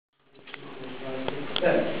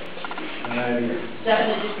Yes. 7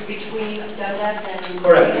 is between Dundas and...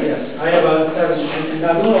 Correct, yes. I have 7, and I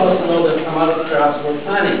will also know that some other crafts were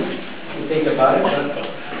planning to think about it, but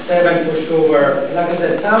 7 for sure. Like I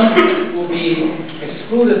said, some will be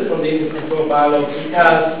excluded from the indoor control bylaw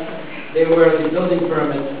because they were the building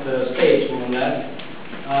permit stage, more or less,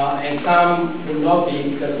 and some will not be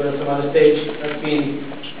because there are some other stage. That means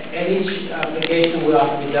each application will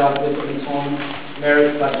have to be dealt with in its own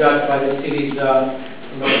merits, but judged by the city's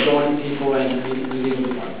zoning people and the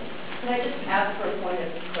legal department. Can I just ask for a point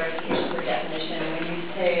of clarification for definition? When you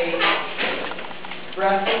say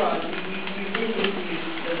restaurant, you didn't need to use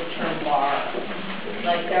the term bar.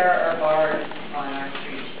 Like there are bars on our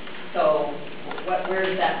street. So where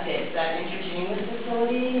does that fit? Is that an entertainment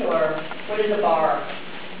facility or what is a bar?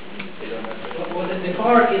 Well, the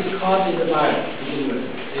bar is caught in the bylaw.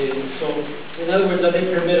 So, in other words, are they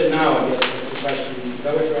permitted now, I guess, is the question. Is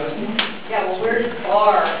that what you're asking? Yeah, well, where does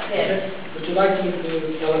bar fit? Okay. Would you like to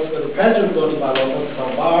tell us where the present zoning bylaw talks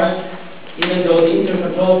about bars, even though the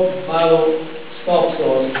inter-control bylaw stops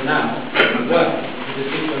those now, well, the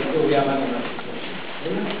future until we have another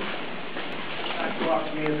situation. That belongs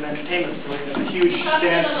to me as an entertainment facility. There's a huge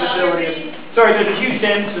dance facility. There's a huge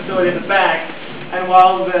dance facility at the back. And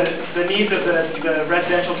while the needs of the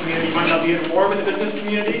residential community might not be at war with the business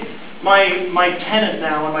community, my tenant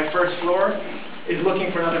now on my first floor is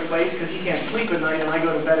looking for another place because he can't sleep at night, and I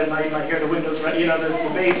go to bed at night and I hear the windows, the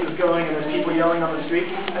bass is going and there's people yelling on the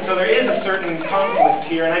street. And so there is a certain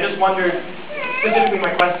conflict here, and I just wondered, specifically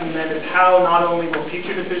my question then is how not only will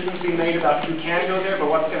future decisions be made about who can go there,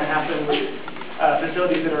 but what's going to happen with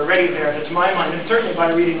facilities that are already there that, to my mind, and certainly by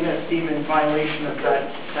reading this, seem in violation of that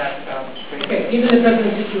Okay, given the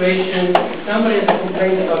present situation, if somebody has a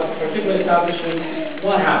complaint about a particular establishment,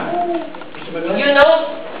 what happens? You know,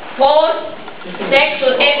 phone, sex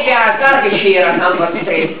and FBI garbage here on Humber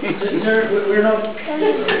Street. Sir, we're not...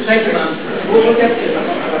 Thank you, ma'am. We'll get to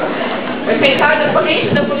it. If they call the police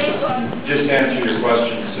Just to answer your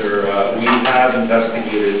question, sir, we have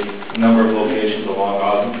investigated a number of locations along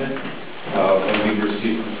Ossington when we've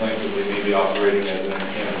received complaints that we may be operating as an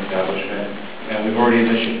entertainment establishment, and we've already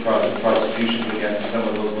initiated prosecutions against some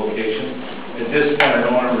of those locations. At this point, I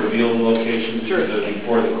don't want to reveal the locations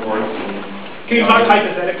before the courts. Can you talk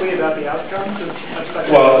hypothetically about the outcomes?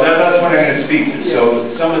 Well, that's what I'm going to speak to.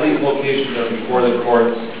 So some of these locations are before the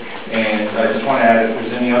courts, and I just want to add, if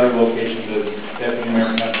there's any other locations that Deputy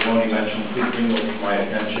Mayor Pantalone mentioned, please bring those to my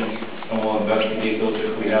attention, and we'll investigate those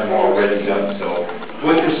if we haven't already done so.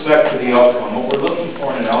 With respect to the outcome, what we're looking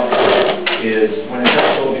for in an outcome is when it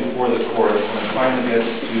does go before the court, when it finally gets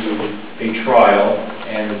to a trial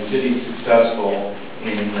and the city's successful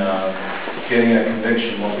in getting a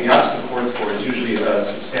conviction, what we ask the courts for is usually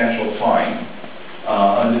a substantial fine.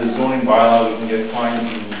 Under the zoning bylaw, we can get fines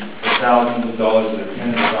in the thousands of dollars or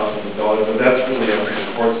tens of thousands of dollars, but that's really up to the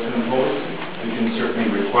courts to impose. We can certainly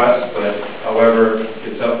request, but however,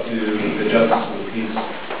 it's up to the justice of the peace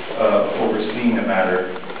overseeing the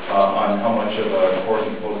matter on how much of a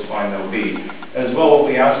court-imposed fine there will be. As well, what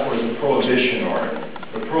we ask for is a prohibition order.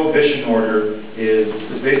 The prohibition order is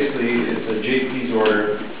basically a JP's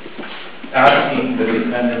order asking the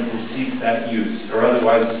defendant to cease that use, or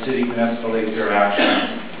otherwise the city can escalate their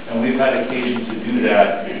action. And we've had occasion to do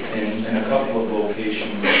that in a couple of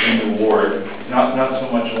locations in the ward, not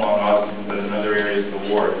so much along Ossington, but in other areas of the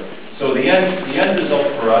ward. So the end result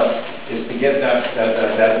for us is to get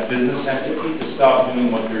that business entity to stop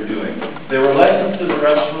doing what they're doing. They were licensed to the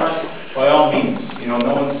restaurant, by all means. No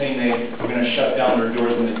one's saying they're going to shut down their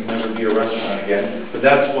doors and they can never be a restaurant again. But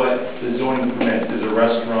that's what the zoning permits, is a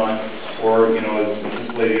restaurant, or, as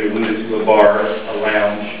this lady alluded to, a bar, a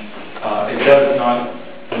lounge. It does not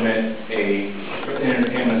permit an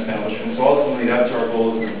entertainment establishment. So ultimately, that's our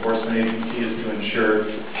goal as an enforcement agency, is to ensure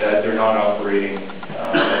that they're not operating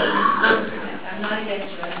I'm not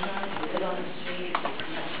against restaurants. We live on the street. I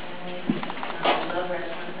love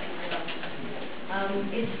restaurants.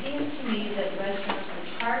 It seems to me that restaurants were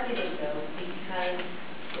targeted, though, because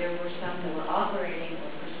there were some that were operating or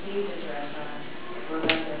perceived as restaurants, or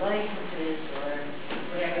like their licenses or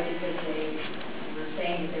whatever, because they were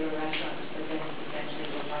saying that they were restaurants, but then essentially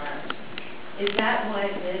were bars. Is that why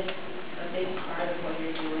this a big part of what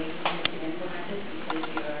you're doing to implement it, because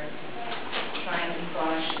you are trying to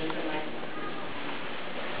quash liquor licenses,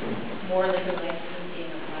 more liquor licenses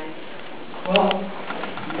being applied? Well,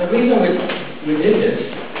 the reason we did this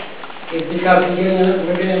is because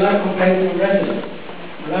we're getting a lot of complaints from residents,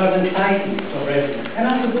 a lot of anxiety from residents, and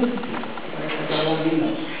I'm a good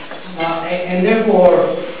and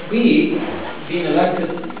therefore, we, being elected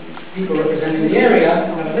people representing the area,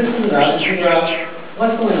 have listened to that and figure out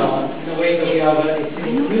what's going on in the way that we have a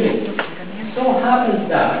city community. It so happens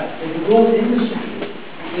that the growth industry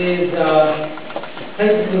is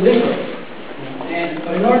places to liquor.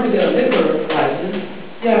 But in order to get a liquor license,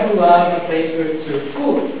 you have to have a place where to serve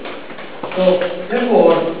food. So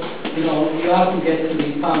therefore, you know, you often get to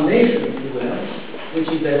the foundation, if you will, which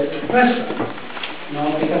is the restaurant. You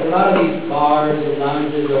know, because a lot of these bars or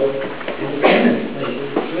lounges or entertainment places,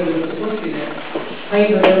 really what's supposed to be there,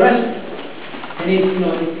 claim that they're restaurants. And it's, you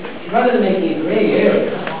know, rather than making a gray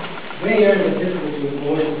area is difficult to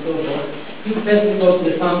enforce and so forth, you best go to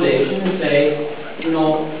the foundation and say, you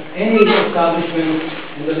know, any establishment,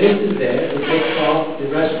 and the list is there, the bake shop, the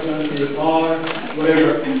restaurant, the bar,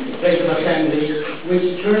 whatever, the place of assembly,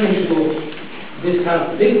 which turn into this kind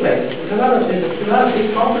of big place. There's a lot of big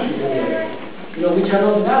properties in there, you know, which are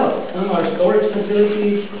not developed. Some are storage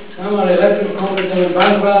facilities, some are electric companies in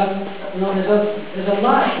bankrupt. You know, there's a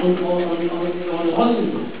lot on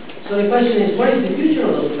Ossington. So the question is, what is the future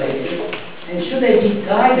of those places? And should they be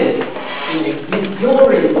guided to with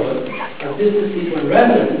your input as business people and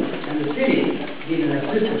residents and the city, being an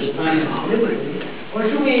assistant to finance deliberately,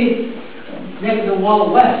 or should we make the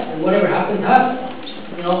Wild West and whatever happened happened?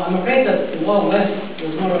 You know, I'm afraid that the Wild West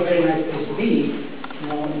was not a very nice place to be,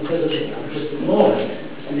 you know, because of just the laws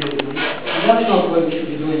and everything. And that's not what we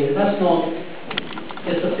should be doing. That's not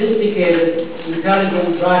a sophisticated,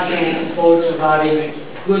 intelligent, rational approach of having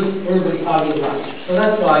good urban quality of life. So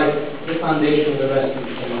that's why the foundation of the restaurant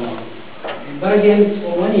came along. But again,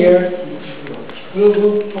 for 1 year, we'll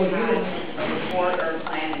for a report or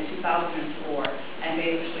plan in 2004 and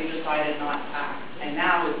basically decided not to act. And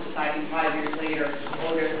now it's deciding 5 years later,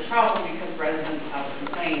 oh, there's a problem because residents have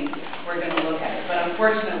complained, we're going to look at it. But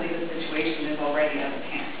unfortunately, the situation is already out of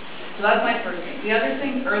hand. So that's my first thing. The other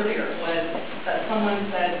thing earlier was that someone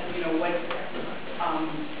said, you know, what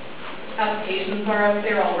applications are out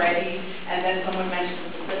there already, and then someone mentioned a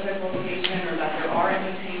specific location or that there are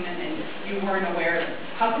entertainment and you weren't aware of it.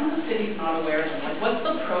 How come the city's not aware of it? Like, what's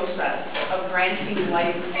the process of granting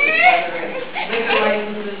licenses, whether it's liquor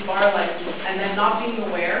licenses, bar licenses, and then not being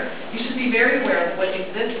aware? You should be very aware of what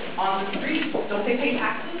exists on the street. Don't they pay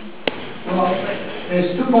taxes? Well,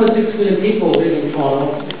 there's 2.6 million people living in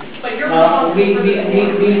Toronto. But you're one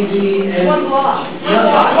block.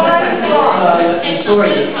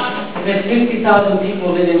 Sorry, there's 50,000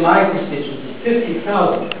 people live in my constituency.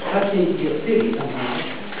 50,000. That seems to be a city somehow.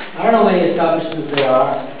 I don't know how many establishments there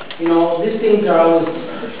are. You know, these things are always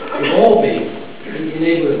evolving in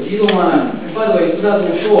neighborhoods. You don't want to. By the way, in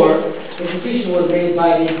 2004, the decision was made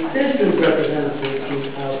by the citizens' representatives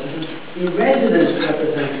in houses, the residents'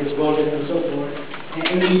 representatives, voted and so forth,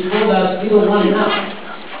 and you told us we don't want enough.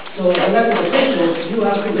 So as elected officials, you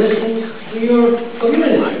have to listen to your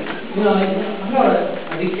community. You know, I'm not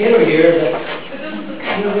a dictator here. That,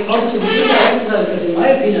 you know, obviously we should have exercised, because in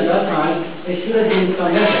my opinion at that time, there should have been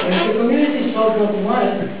some effort. And if the community felt what we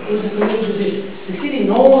wanted, it was a community position. The city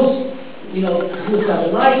knows, you know, who's got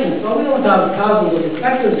a license, but we don't have thousands of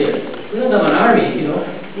inspectors there. We don't have an army, you know.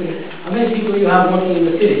 How many people you have working in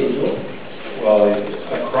the city, you know? Well,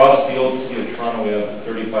 across the old city of Toronto, we have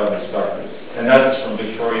 35 inspectors. And that's from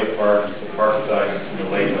Victoria Park to the Park side to the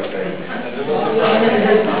lake, okay?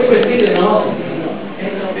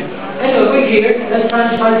 Anyway, we're here. Let's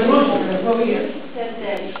try and find solutions. That's what we're here. You said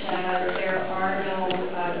that there are no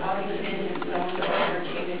Ossington zones or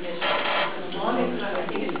entertainment districts. For the longest time, I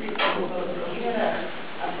think it's pretty close. We had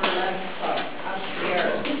a burlesque club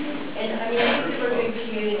upstairs. And I mean, I think we're big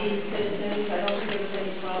community citizens. I don't think there was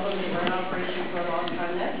any problem. They were in operation for a long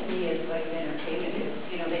time. That to me is like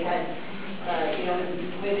entertainment. You know, they had you know,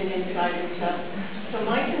 women inside and stuff. So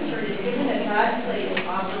my concern is, given that that place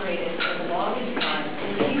operated for the longest time,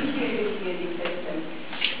 and it used to be a good community system,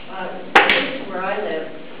 where I live,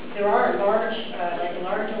 there are large, like a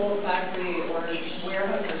large old factory or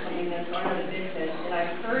warehouse or something that's gone out of business, and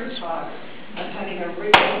I've heard talk of having a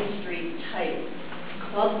Richmond Street type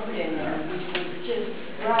club put in there, which would just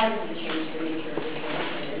radically change the nature of the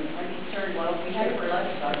neighborhood. And I'm concerned, well, if we had a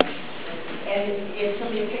burlesque club, and if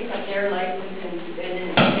somebody picks up their license and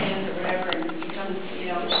then stands or whatever and becomes,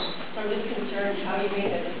 you know, so I'm just concerned how you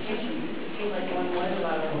make that distinction. It seems like one was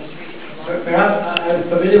allowed on the street. Perhaps I'm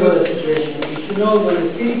familiar with the situation. You should know when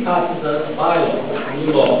the city passes a bylaw, a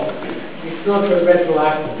new law, it's not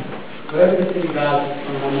retroactive. Whatever the city does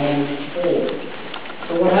from the moment forward.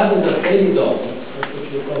 So what happens at baby dolls, that's what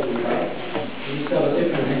you're talking about. You used to have a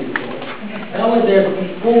different name before. That was there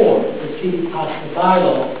before the city passed the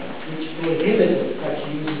bylaw, which prohibited such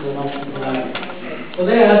uses of Ossington Avenue. So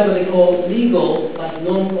they have what they call legal but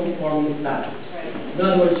non-conforming status. In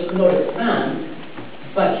other words, you could not expand,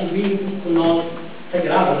 but you really could not take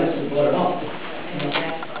it out unless you bought it off.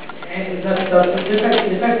 And that's the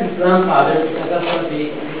fact is grandfather, because that's what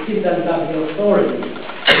they keep themselves in authority.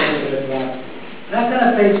 That kind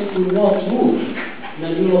of place will not move in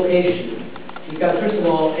a new location. Because first of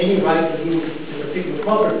all, any right to use a particular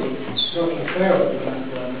property is not transferable to the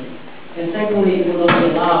government. And secondly, it will not be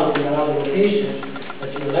allowed in another location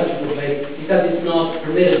that your electrical place, because it's not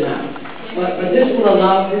permitted now. But this will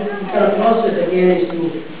allow, this kind of process again is to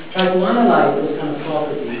try to analyze those kind of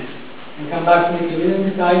properties and come back to the community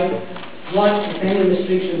and decide what, if any,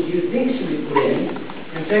 restrictions you think should be put in.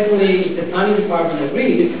 And secondly, if the planning department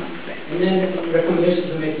agrees, and then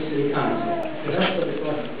recommendations to make to city council. So that's what the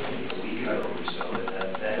process is.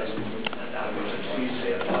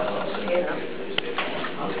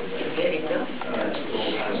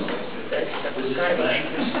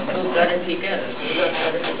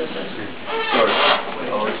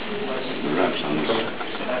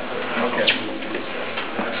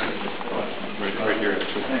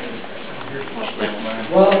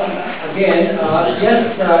 Well, again,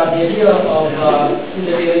 yes, the idea of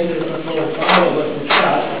individual control of power was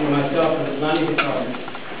discussed between myself and the planning department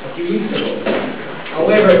a few weeks ago.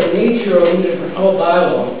 However, the nature of individual control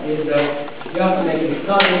bylaw is that you have to make a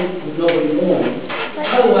discussion with nobody known.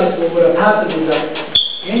 Otherwise, what would have happened is that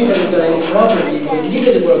anybody who's got any property would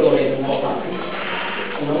immediately go ahead and walk out.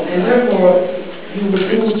 And therefore, you would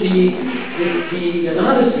do the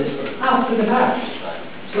analysis after the fact.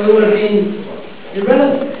 So it would have been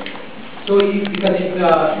irrelevant. So because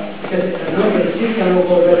remember, the city cannot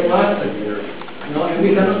go retroactive, and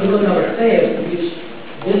we don't have a say as to which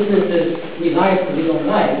businesses we like or we don't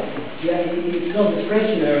like. Yeah, it's not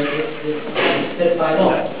discretionary, it's set by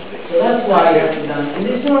law. So that's why it has to be done. And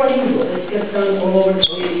it's not unusual. It gets done all over the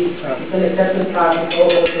city. It's an acceptance practice all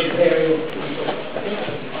over the area.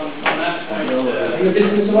 On that point, are you a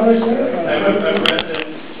business owner, sir? I'm a resident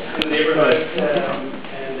in the neighborhood,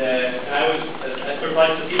 and I was, as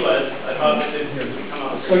perplexed as he was, I thought that it would come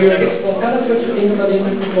out. So you're tell us what you think about the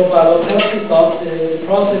individual bylaw. Tell us your thoughts. The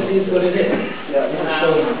process is what it is.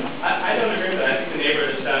 I don't agree with that. I think the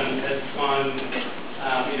neighborhood has gone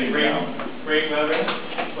in a great way.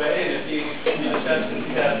 And if you discussed in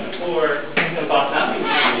 2004, the thought nothing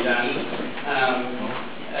should be done.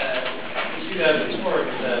 In 2004, it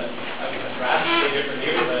was a drastically different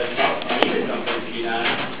neighborhood. Needed something to be done,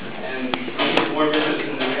 and we needed more business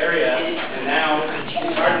in the area. And now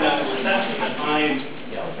it's hard enough to assess and find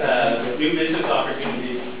new business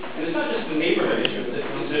opportunities. And it's not just the neighborhood issue.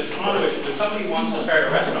 It's a Toronto issue. When somebody wants to start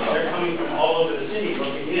a restaurant, they're coming from all over the city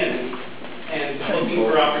looking in and looking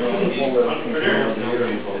for opportunities for entrepreneurs.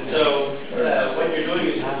 And so what you're doing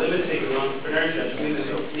is you're limiting entrepreneurship in the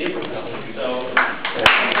neighborhood. So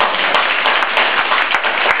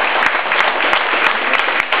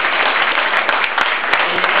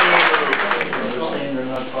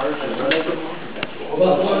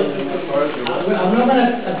I'm not going to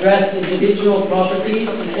address individual properties.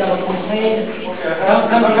 If you have a complaint,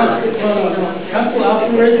 come to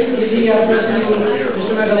afterwards. Give the person to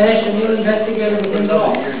Mr. Magalesh, and he'll investigate it within the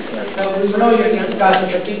law. So we know you're discussing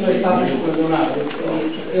particular establishment will go now. It's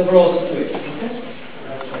the overall situation.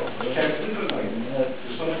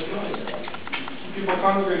 People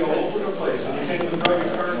congregate all over the place, and you take the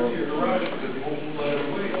private car into your garage because they won't let it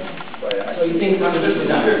away. So you think this is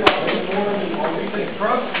done?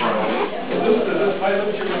 I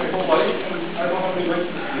lived here my whole life, and I don't have any right to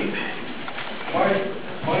sleep.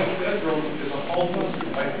 My bedroom is a homeless.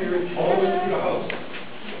 I hear it all the way through the house.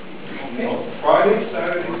 Friday,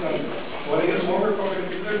 Saturday, Sunday. When it gets longer, I'm going to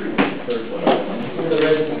be everywhere. The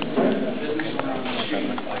residents. business around the street.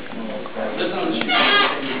 I live on the street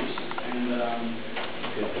and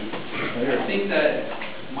I think that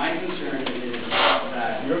my concern is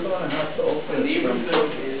that You're going to have to open the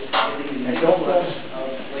neighborhood is getting in the influx of,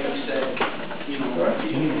 like you said, you know,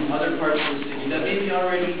 people from other parts of the city that maybe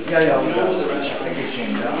already know the restaurant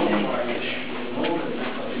industry, know the bar industry, know the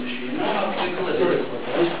nightclub industry, know how fickle it is,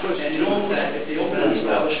 and know that if they open an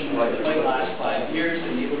establishment that might last 5 years,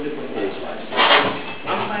 the neighborhood might last 5 years.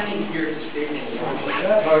 I'm planning here to stay for a long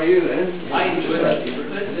time. How are you, then? I enjoy that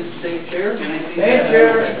neighborhood. Is this the same chair? Can I see Same that?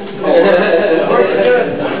 chair.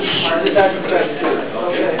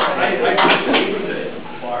 Okay. I like the neighborhood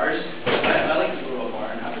bars. I like to go to a bar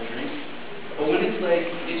and have a drink. But when it's like,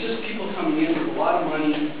 it's just people coming in with a lot of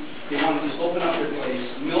money, they want to just open up their place,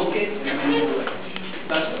 milk it, and then do it.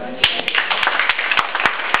 That's what I think.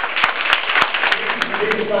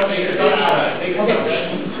 Okay,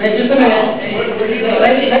 just a minute.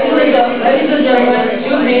 Ladies and gentlemen,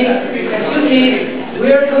 excuse me.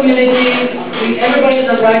 We're a community. Everybody has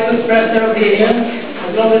a right to express their opinion.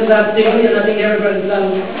 As long as that's civilly, and I think everybody's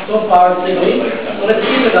done so far civilly. So let's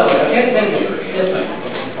keep it that way, okay? Thank you. Yes, ma'am. You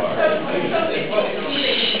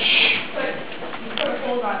put a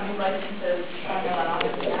hold on new licenses on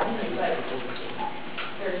Ossington Avenue, but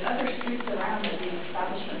there's other streets around that these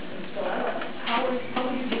establishments can still out. How would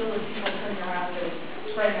you deal with people turning around and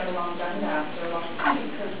spreading out along Dundas or along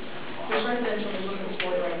Trinity? Because there's residential neighborhoods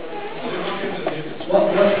for it right away. Well,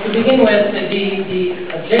 to begin with, the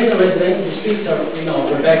adjacent residential streets are,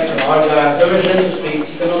 Rebecca, Argyle, the residential streets,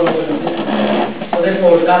 you can all open them. So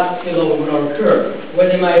therefore, that will not occur. Where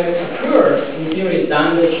they might occur, in theory,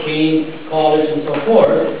 Dundas, Queen, College, and so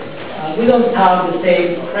forth, we don't have the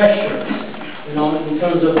same pressure, in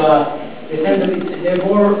terms of, they're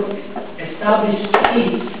more established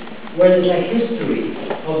streets where there's a history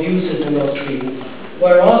of uses in those streets.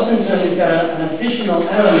 Where Ossington has got an additional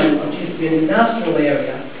element, which is the industrial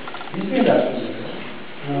area. This is the industrial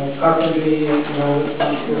area. Carpentry,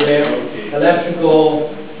 through there, electrical,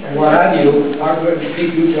 and what have you, hardware,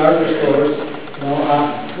 big, huge hardware stores,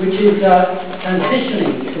 which is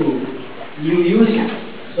transitioning to new uses.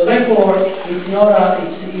 So therefore, it's not a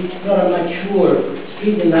mature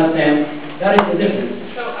street in that sense. That is the difference.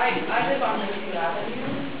 So I live on Lakeview Avenue.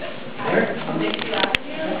 Where? On Lakeview Avenue.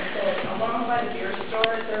 So along by the beer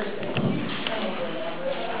store, there's a huge turnover in the number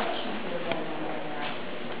of establishments that are going on right now.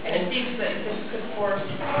 And it seems that this could force,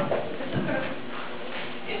 it's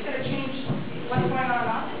going to change what's going on in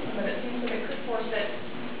Ossington, but it seems that it could force it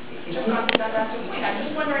just not to done after point. I'm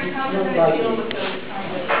just wondering how you're going to deal with those kind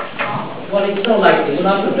of problems. Well, it's not likely. We'll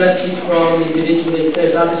have to address each problem individually. If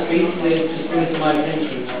there's other streets, they just bring it to my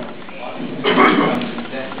attention.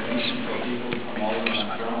 Destination for people from all over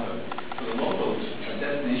Toronto. For the locals, a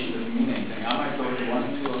destination doesn't mean anything. I might go to one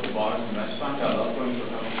or two of the bars and restaurants. I love going to a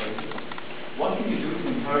couple places. What can you do to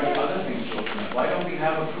encourage other things to open up? Why don't we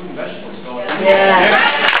have a fruit and vegetable store?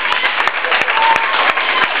 Yeah.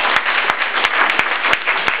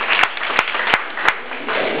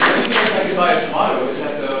 Buy a tomato is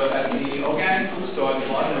at the organic food store at the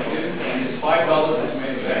bottom of it, and it's $5 that's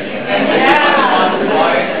made of it. And you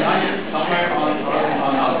buy it somewhere on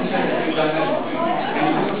Ossington, and you do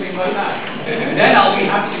something like that. And then I'll be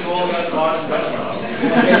happy to go all the bars and restaurants.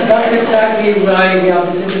 That's exactly why we have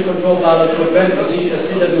the city control ballot to prevent position. I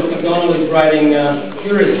see that Mr. McDonald is writing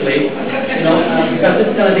furiously, because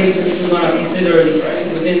it's going to be something we're going to consider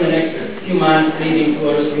within the next few months, leading to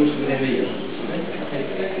a resolution within the year.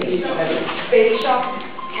 Bake shop,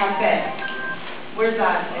 cafe, where's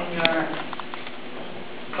that in your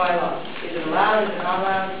bylaws? Is it allowed, is it not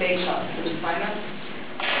allowed? Bake shop, can you find us?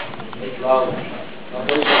 It's allowed. It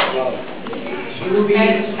will be.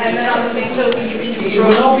 And then on the bake shop, it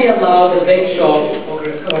will not be allowed, the bake shop or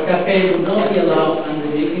cafe will not be allowed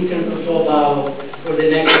under the interim control bylaw for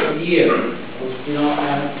the next year.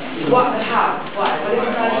 What, how, why? What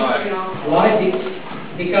is that? Why?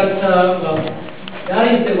 Because, that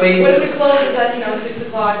is the way. What if it closes at, 6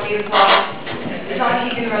 o'clock, 8 o'clock? It's not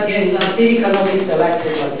heating Again, the residents. city cannot be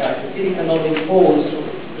selected like that. The city cannot impose,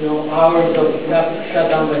 hours of, you have to shut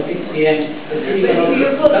down by 6 p.m. The city cannot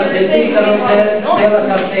tell a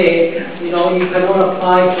cafe, you cannot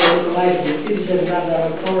apply for a license. The city doesn't have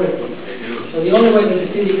that authority. So the only way that the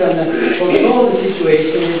city can control the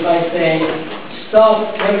situation is by saying,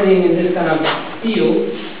 stop everything in this kind of field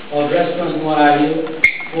of restaurants and what have you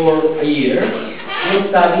for a year.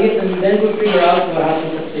 We'll study it, and then we'll figure out what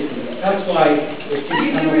happens subsequently. That's why the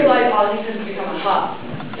city. You do realize Ossington has become a hub,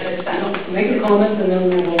 and it's that. Make a comment, and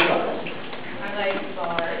then we'll go back. I like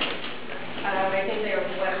bars. I think they are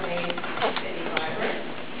what makes city vibrant.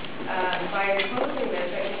 By opposing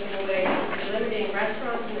this, I think in a way you're limiting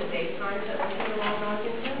restaurants in the daytime to open along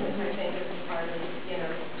Ossington, which I think is part of,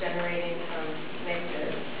 generating some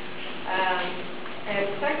mixes. And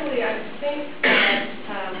secondly, I think that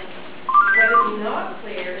what is not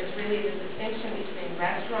clear is really the distinction between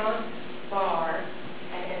restaurant, bar,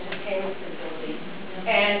 and entertainment facility,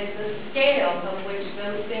 and the scale of which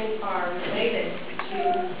those things are related to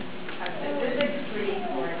a specific street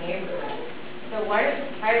or a neighborhood. So I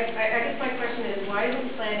guess my question is, why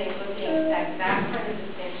isn't planning looking at that kind of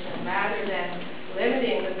distinction rather than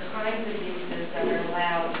limiting the kinds of uses that are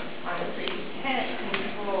allowed on a street? You can't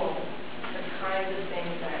control the kinds of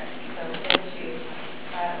things that go into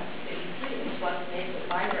city streets. What makes it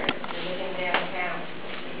vibrant? You're living downtown.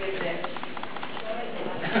 It's a good bit.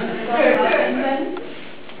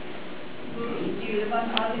 Do you live on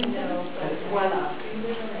Ossington? No, but why not?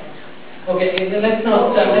 Okay, let's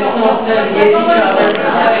not each other.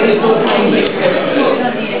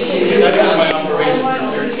 That's my operation.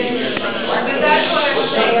 But that's what I'm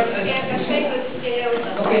saying. Again, I think the scale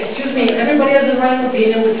of Okay, excuse excuse me, everybody has a right of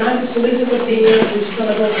opinion, we're trying to solicit opinions, we're just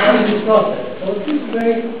gonna go through this process. So it's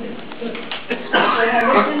very, So I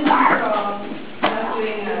wasn't not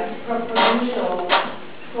doing a propositional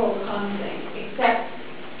pro-con thing, except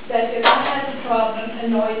that if I had a problem, a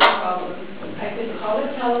noise problem, I could call a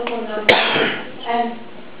telephone number and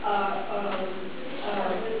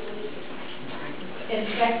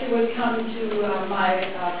inspector would come to my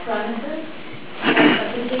premises at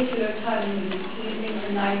a particular time in the evening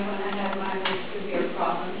or night when I had my most severe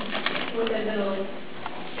problem with a little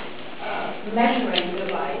measuring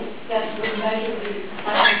device that would measure the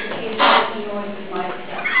amplification of the noise in my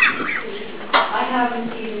establishment. I haven't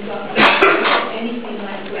even got anything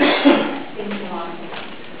like this in Toronto.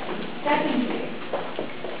 Secondly,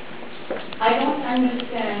 I don't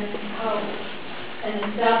understand how an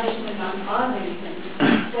establishment on Ossington,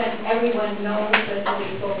 when everyone knows that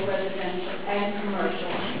it is both residential and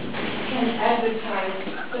commercial, can advertise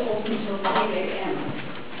to open till 8 a.m.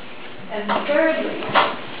 And thirdly,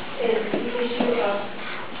 is the issue of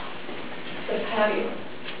the patio.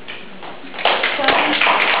 Some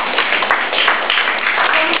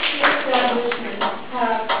establishments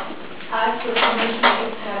have asked for permission for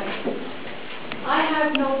patio. I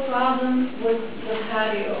have no problem with the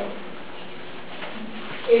patio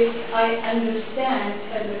if I understand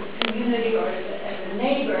as a community or as a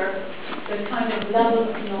neighbor the kind of level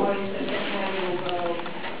of noise that the patio will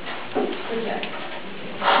project.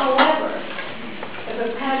 However, if a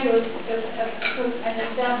patio, if an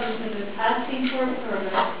establishment is asking for a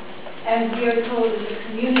permit and we are told as a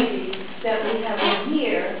community that we have a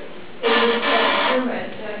year in which that permit,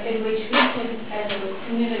 in which we can as a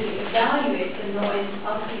community evaluate the noise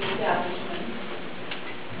of the establishment.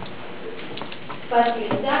 But the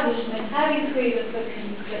establishment, having created the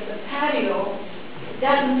patio,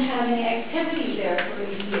 doesn't have any activity there for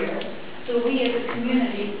a year. So we as a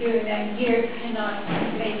community during that year cannot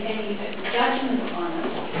make any judgment on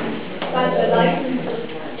it. But the license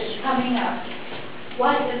is coming up.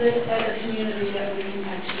 What is it as a community that we can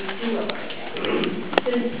actually do about it?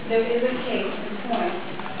 Since there is a case in point,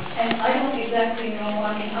 and I don't exactly know,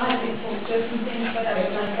 I mean, I've been told certain things, but I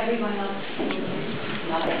would like everyone else to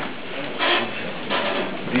know it.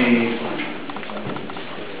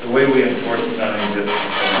 The way we enforce it on any different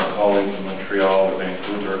from our colleagues in Montreal or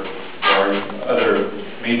Vancouver or other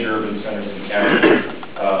major urban centers in Canada.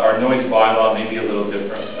 Our noise bylaw may be a little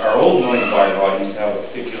different. Our old noise bylaw used to have a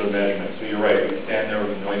particular measurement. So you're right, we stand there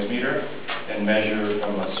with a noise meter and measure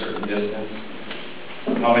from a certain distance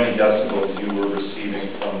how many decibels you were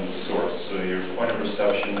receiving from the source. So your point of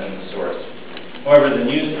reception and the source. However, the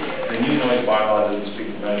new noise bylaw doesn't speak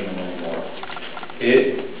to measurement anymore.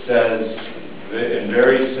 It says in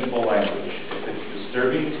very simple language, if it's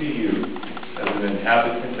disturbing to you as an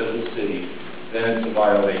inhabitant of the city, then it's a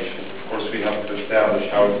violation. Of course, we have to establish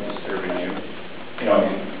how it's disturbing you. You know,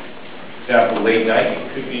 for example, late night, you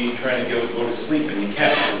could be trying to go to sleep and you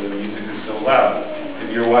can't because the music is so loud.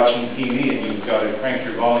 If you're watching TV and you've got to crank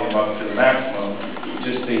your volume up to the maximum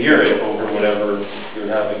just to hear it over whatever you're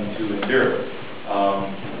having to endure,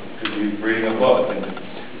 because you're reading a book and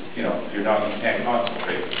you can't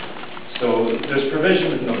concentrate. So there's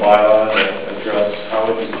provisions in the bylaw that address how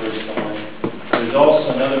it disturbs someone. There's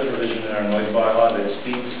also another provision in our noise bylaw that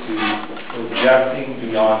speaks to projecting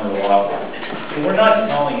beyond the law. So we're not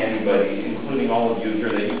telling anybody, including all of you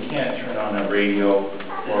here, that you can't turn on a radio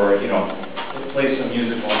or, play some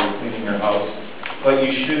music while you're cleaning your house, but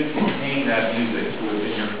you should contain that music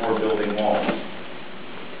within your 4-building walls.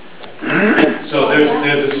 So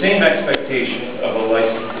there's the same expectation of a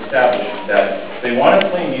licensed establishment that they want to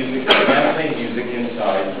play music, they can't play music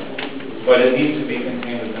inside, but it needs to be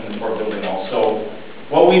contained within the 4-building walls. So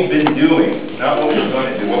what we've been doing, not what we're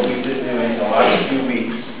going to do, what we've been doing the last few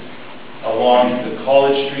weeks along the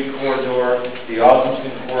College Street corridor, the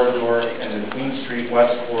Ossington corridor, and the Queen Street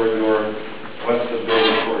West corridor, west of the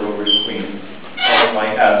building corridor over to Queen, called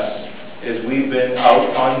my S, is we've been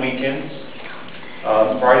out on weekends,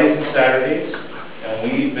 Fridays and Saturdays, and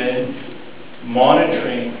we've been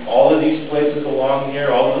monitoring all of these places along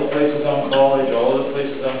here, all of the places on College, all of the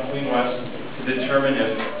places on Queen West, to determine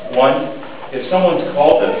if someone's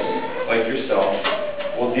called us, like yourself,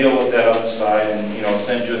 we'll deal with that on the side and,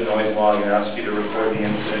 send you a noise log and ask you to report the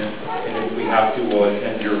incident, and if we have to, we'll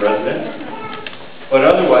attend your residence. But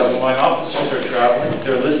otherwise, when my officers are traveling,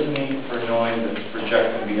 they're listening for noise that's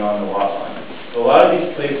projecting beyond the lot line. So a lot of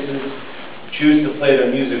these places choose to play their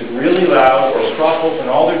music really loud or prop open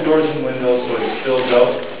all their doors and windows so it spills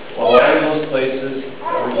out. While all of those places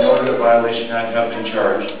that we noted a violation at have been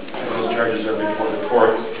charged, and those charges are before the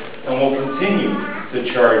courts. And we'll continue to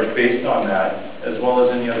charge based on that as well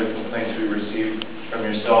as any other complaints we receive from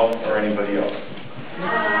yourself or anybody else.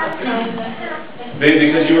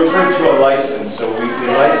 Because you referred to a license, so we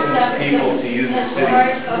license people to use the city.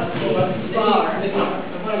 I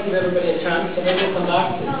want to give everybody a chance, so maybe we'll come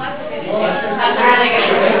back to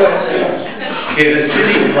Okay, the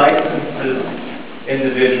city licenses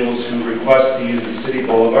individuals who request to use the city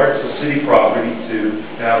boulevard, so city property, to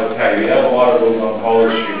have a patio. We have a lot of those on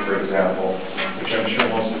College Street, for example, which I'm sure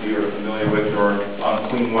most of you are familiar with, or on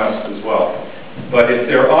Queen West as well. But if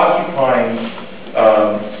they're occupying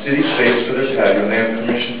city space for their patio, and they have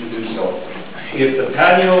permission to do so, if the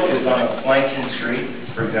patio is on a flanking street,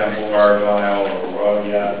 for example, Argyle or Royal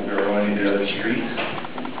or any of the other streets,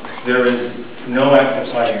 there is no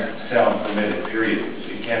amplified sound permitted, period.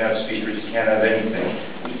 You can't have speakers, you can't have anything.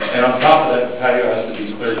 And on top of that, the patio has to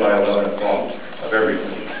be cleared by 11 o'clock of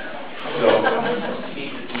everything. So,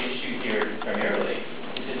 the issue here primarily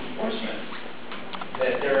is enforcement.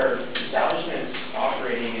 That there are establishments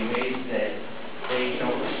operating in ways that they,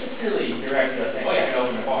 don't really direct us saying, oh yeah, I can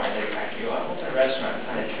open a bar, and they're actually, oh, I'll open a restaurant,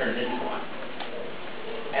 kind of turned into one.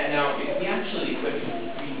 And now, if we actually,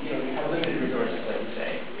 we have limited resources, like we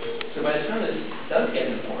say. So by the time this does get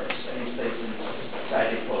enforced, and these places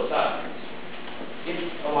decide to close up, if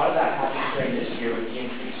a lot of that happens during this year with the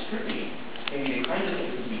increased scrutiny, maybe the kinds of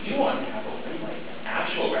places we do want to have open, like an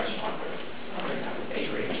actual restaurant where I'm going to have a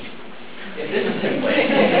bakery. If this is in place,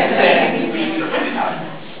 then we could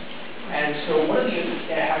have. And so what are the,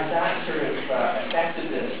 has that sort of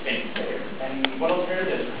affected this thing there? And what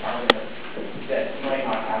alternatives are there that might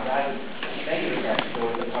not have that negative effect for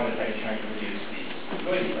the public that is trying to reduce these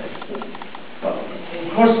noise places?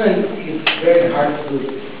 Enforcement is very hard to do.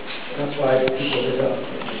 That's why people do that.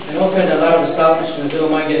 And often a lot of establishments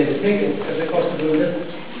don't mind getting the tickets because it costs doing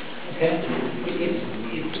business. Okay?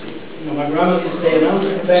 My grandma used to say, an ounce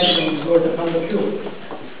of prevention is worth a pound of cure.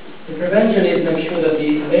 The prevention is make sure that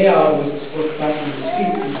the layout was works back in the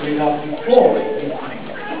street is laid out before it is.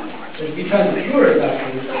 So if you try to cure it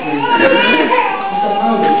actually, it's a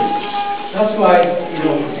pound of it. That's why,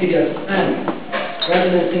 the city has a plan.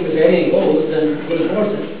 Rather than think that anything goes, then we'll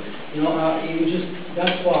enforce it.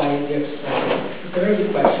 That's why the exercise. It's a very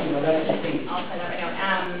good question, but that's the thing. I'll say that right now.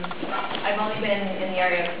 I've only been in the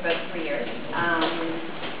area for about 3 years.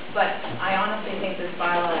 But I honestly think this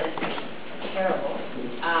bylaw is terrible,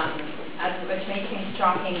 which makes me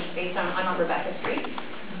shocking based on, I'm on Rebecca Street.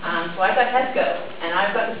 So I've got Tesco, and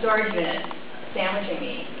I've got the storage unit sandwiching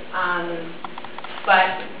me.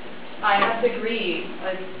 But I have to agree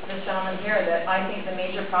with this gentleman here that I think the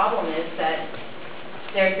major problem is that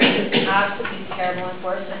there's absolutely terrible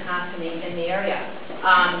enforcement happening in the area.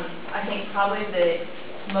 I think probably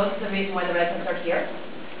most of the reason why the residents are here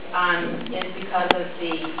is because of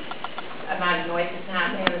the amount of noise that's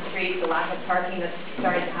happening in the streets, the lack of parking that's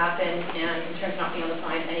starting to happen, and in terms of not being able to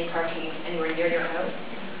find any parking anywhere near your house.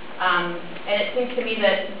 And it seems to me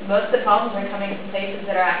that most of the problems are coming from places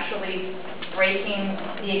that are actually breaking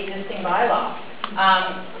the existing bylaw.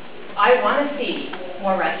 I want to see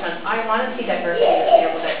more restaurants. I want to see diversity in the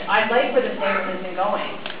neighborhood. I like where this neighborhood has been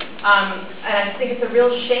going. And I think it's a real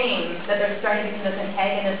shame that there's starting to become this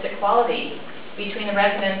antagonistic quality between the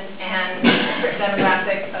residents and the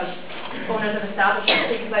demographic of owners of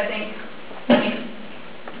establishments, because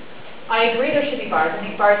I agree there should be bars. I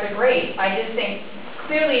think bars are great. I just think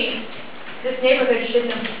clearly this neighborhood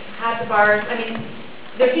shouldn't have had the bars.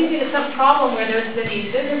 There seems to be some problem where there's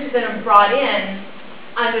these businesses that are brought in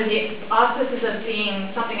under the auspices of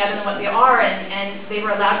being something other than what they are, and they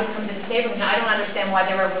were allowed to come to this neighborhood. Now, I don't understand why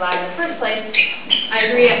they were allowed in the first place.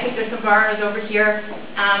 I agree, I think there's some bars over here,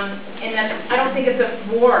 and that I don't think it's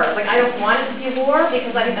a war. I don't want it to be a war,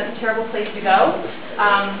 because I think that's a terrible place to go.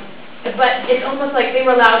 But it's almost like they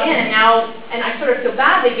were allowed in, and now, and I sort of feel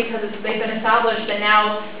badly because they've been established, and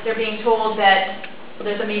now they're being told that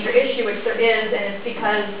there's a major issue, which there is, and it's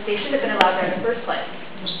because they should have been allowed there in the first place.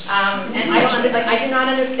 And I do not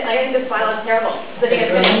understand. I think this bylaw is terrible. So I think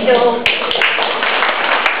it's going to kill.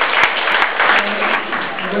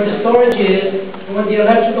 Where the storage is, where the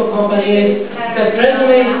electrical company is, because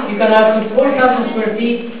presently you can have 4,000 square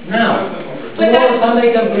feet now. Tomorrow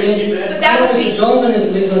somebody can put in, Mr.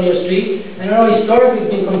 Johnson lives on your street, and our historic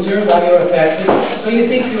has been concerned by your affected. So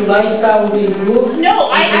you think your lifestyle will be improved?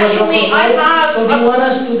 No, I have. So do you want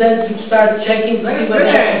us to then start checking to see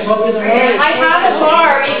whether that's popular? I have a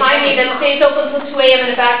bar behind me that stays open until 2 a.m.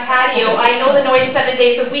 in the back patio. I know the noise 7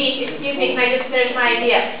 days a week. Excuse me, can I just finish my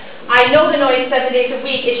idea? I know the noise 7 days a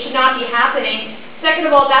week. It should not be happening. Second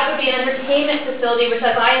of all, that would be an entertainment facility, which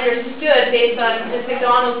as I understood, based on Ms.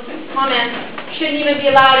 McDonald's comments, shouldn't even be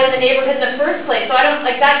allowed in the neighborhood in the first place. So I don't,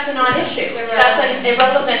 like, that's a non-issue. That's an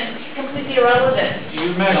irrelevant, completely irrelevant. Do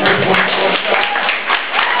you measure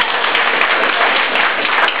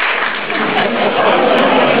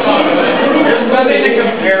nothing to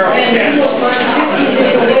compare.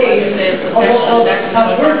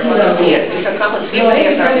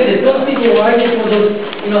 Those people were arguing for those,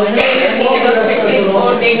 and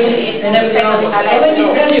everything else. But let me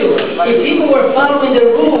tell you, if people were following the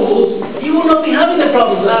rules, you would not be having the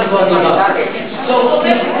problems that you're talking about. So,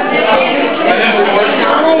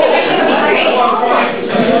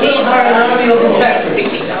 we hire an army of inspectors,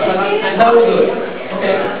 and that will do it.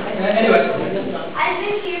 Okay, anyway. I've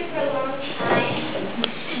been here for a long time,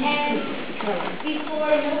 and before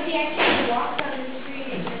nobody actually walked on the street,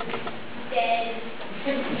 it was dead.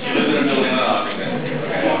 She lives in a building on Ossington.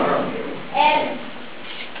 And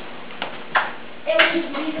it was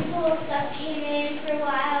beautiful, stuff came in for a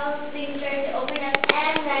while, things started to open up,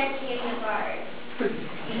 and then came the bars, which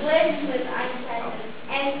was unpleasant.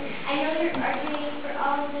 And I know you're arguing for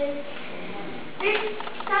all of this. There's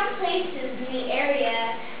some places in the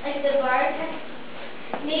area, like the bars have,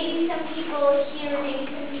 maybe some people here, maybe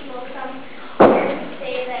some people somewhere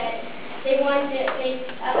say that they want to make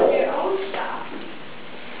up their own shop.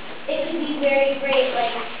 It could be very great,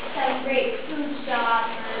 like some great food shop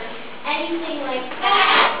or anything like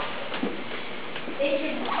that. They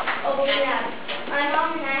should open it up. My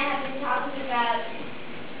mom and I have been talking about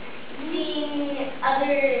seeing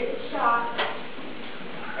other shops.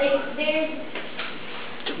 Like there's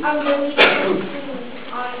the Neighbours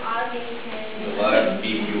on Ossington. A lot of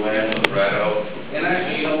BUN was right out. And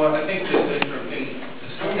actually, you know what, I think this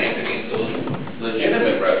discriminates against those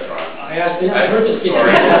legitimate restaurants. I heard you speak.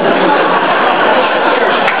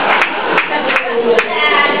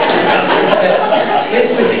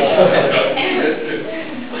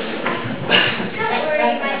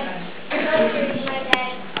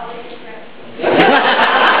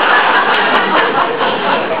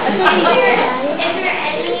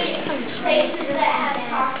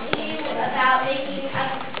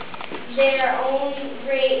 Their own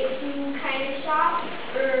great food kind of shop,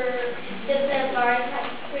 or does the bars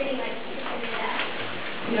have pretty much to do that?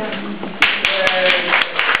 We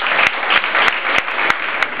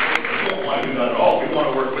don't want to do that at all. We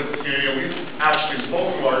want to work with the community, and we've actually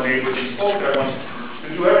spoken to our neighbors, we spoke to everyone to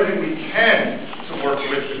do everything we can to work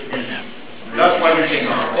with the community. That's why we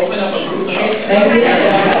think Open up a group shop.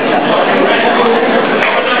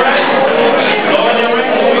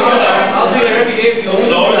 I'll do it every day if you open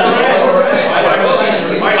it.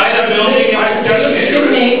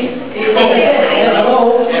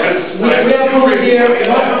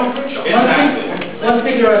 One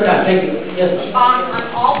speaker at a time. Thank you. Yes.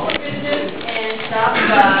 I'm all for business and stuff,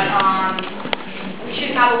 but we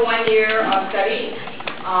should have a 1 year study.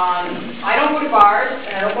 I don't go to bars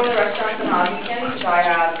and I don't go to restaurants in Ossington, which I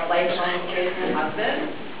have a lifelong replacement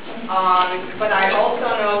husband. But I also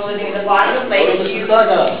know living at the bottom of the lake, you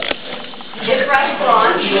this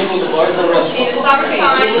restaurant, in the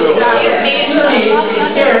summertime, with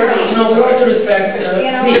all due respect,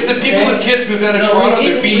 if the people with kids move out of Toronto,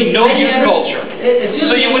 there'd be no youth culture.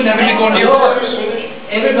 So you wouldn't have any going to your bars.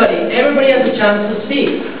 Everybody has a chance to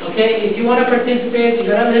speak, okay? If you want to participate, you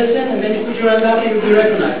gotta listen, and then you put your hand up, you will be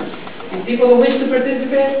recognized. If people wish to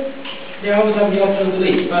participate, they always have the option to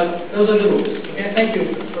leave, but those are the rules, okay? Thank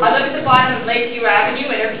you. I live at the bottom of Lakeview Avenue,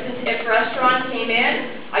 and ever since if restaurant came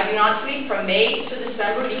in, I do not sleep from May to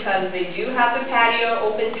December because they do have the patio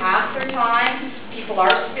open past their time. People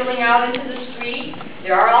are spilling out into the street.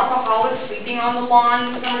 There are alcoholics sleeping on the lawn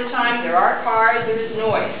in the summertime. There are cars. There is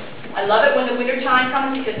noise. I love it when the winter time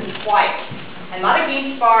comes because it's quiet. I'm not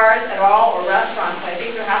against bars at all or restaurants. I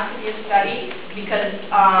think there has to be a study because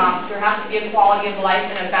there has to be a quality of life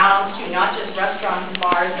and a balance too, not just restaurants and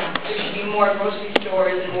bars. There should be more grocery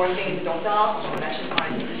stores and more things that don't sell alcohol. That's just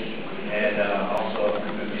my opinion. And also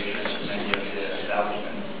recommendations for many of the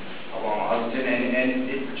establishments along Ossington. And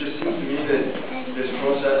it just seems to me that this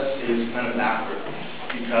process is kind of backward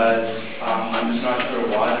because I'm just not sure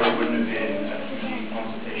why there wouldn't have been a community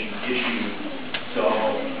consultation issue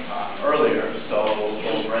earlier, so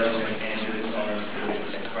both residents and business owners could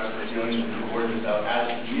express their feelings with the board without as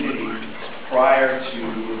a community prior to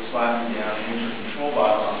slapping down the intrusive control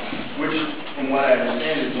bylaw, which, from what I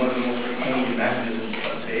understand, is one of the most draconian mechanisms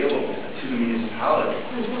available to the municipality.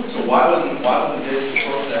 So why wasn't this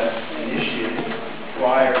process initiated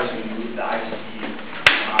prior to the ICP?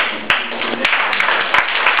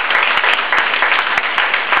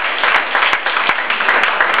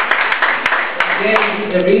 again,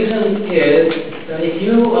 the reason is that if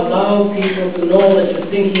you allow people to know that you're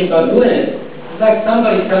thinking about doing it, it's like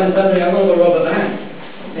somebody telling somebody, I'm going to go rob a bank.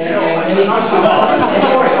 Okay.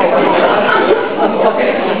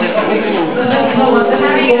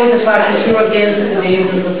 The fact that you're against the names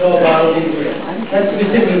and control bottles in Korea. That's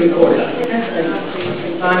specifically recorded.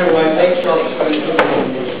 Honor white lake shops.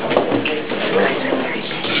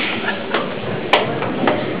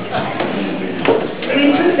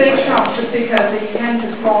 Two big shops just because they tend to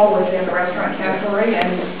fall within the restaurant category,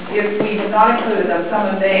 and if we have not included them,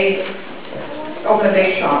 someone may open a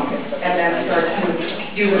bake shop and then start to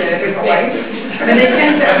use it in a different way. I mean, they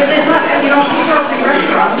tend to, I mean, it's not, you know, people are in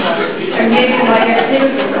restaurants and maybe like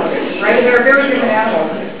entertainment facilities, right? They're very different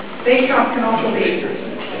animals. Bake shops can also be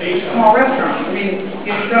small restaurants. I mean,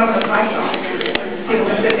 you don't have a pie shop. People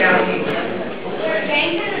can sit down and eat. They're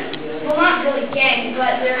gangs, well, not really gangs,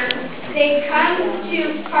 but they come to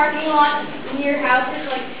parking lots near houses,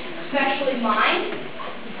 like especially mine,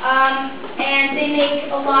 and they make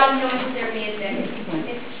a lot of noise with their music.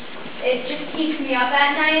 It just keeps me up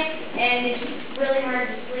at night, and it's really hard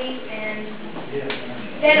to sleep, and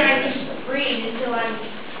then I just breathe until I'm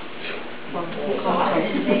exhausted.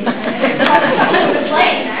 And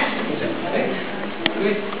playing that.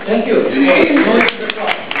 Thank you.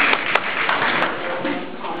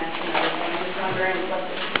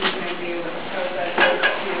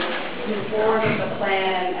 Forward with the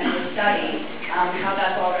plan and the study, how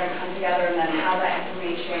that's all going to come together, and then how that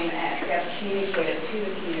information gets communicated to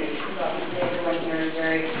the community. Because obviously everyone here is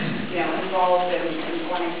very, involved in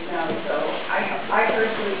wanting to know. So I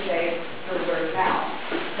personally say for word of mouth.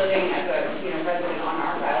 So being a good, resident on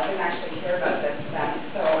our file didn't actually hear about this then.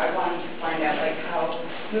 So I wanted to find out how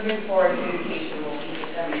moving forward communication will be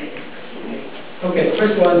disseminated to the community. Okay,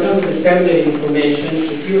 first of all, in terms of disseminating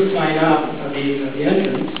information, if you sign up at the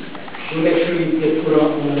entrance, we'll make sure you get put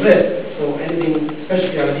on the list, so anything,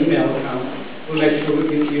 especially on an email account, we'll make sure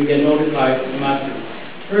you get notified automatically.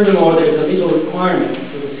 Furthermore, there's a legal requirement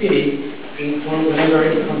for the city, whenever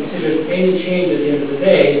it considers any change at the end of the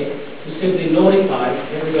day, to simply notify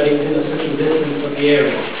everybody within a certain distance of the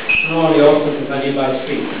area, not only also to nearby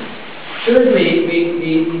streets. Thirdly,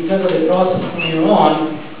 in terms of the process from here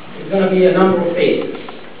on, there's going to be a number of phases.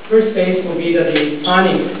 First phase will be that the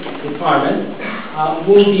planning department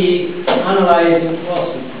will be analyzing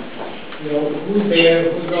Ossington. Who's there,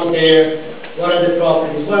 who's not there, what are the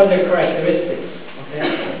properties, what are their characteristics, okay?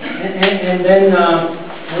 And then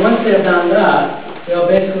once they've done that, they'll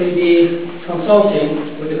basically be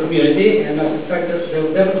consulting with the community, and I suspect that there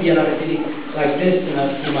will definitely be another meeting like this in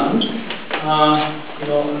a few months. I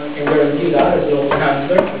can guarantee that as well as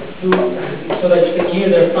so that you can hear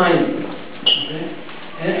their findings, okay?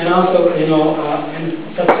 And also,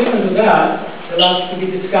 and subsequent to that, there'll have to be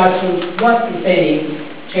discussions what, if any,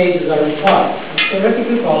 changes are required. It's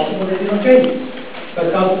theoretically possible that there are no changes,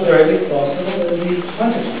 but also theoretically possible that there will be a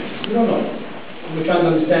bunch of changes. We don't know. We're trying to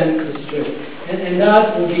understand the situation. And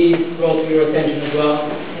that will be brought to your attention as well.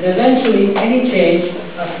 And eventually, any change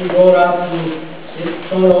has to be brought up to the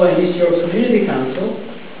Toronto and East York Community Council,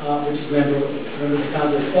 which is member of the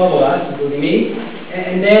council of 12 of us, including me,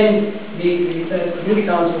 and then the Community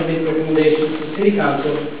Council will make recommendations to City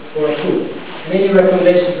Council for approval. And any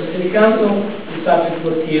recommendations to City Council is subject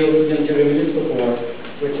to appeal to the Ontario Municipal Court,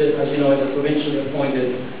 which is, as you know, is a provincially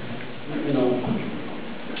appointed, in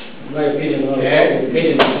my opinion, not a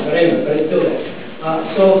agency, but it's still there.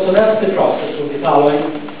 So that's the process we'll be following.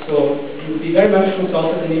 So you'll be very much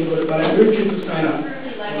consulted in input, but I urge you to sign up.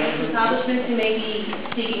 Establishments who may be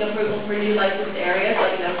seeking approval for new licensed areas,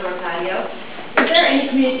 like an outdoor patio. Is there any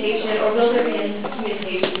communication, or will there be any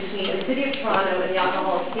communication between the City of Toronto and the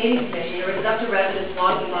Alcohol Safety Commission, or is it up to residents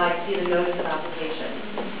walking by to see the notice of application?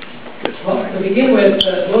 Well, to begin with,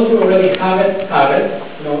 those who already have it,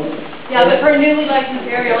 Yeah, but for a newly licensed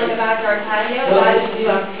area, like a backyard patio, that is new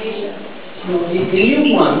application. The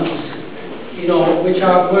new ones, which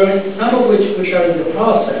are, some of which are in the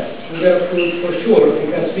process, we are approved for sure,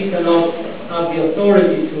 because we cannot have the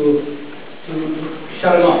authority to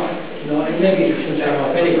shut them off. And maybe you should shut them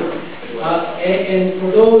off anyway. And for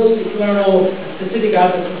those, if you want to know specific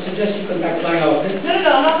address, I suggest you contact my office. No,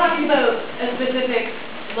 I'm not talking about a specific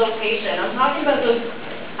location. I'm talking about those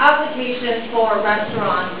applications for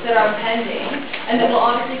restaurants that are pending, and that will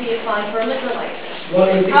obviously be applying for a liquor license. Well,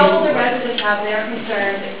 how will the residents have their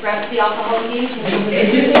concerns express the alcohol gaming commission?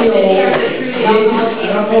 The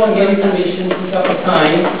Alcohol and Gaming Commission puts up a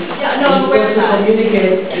time. Yeah, no, I'm aware of that.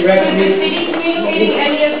 Communicate directly. Is the city communicating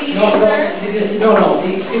any of these concerns? No.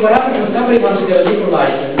 See, what happens when somebody wants to get a liquor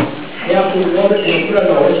license, they have to put a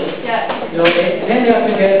notice. Yeah. Then they have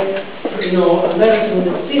to get, you know, a letter from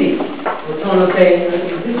the city, or someone saying,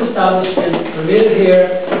 this establishment permitted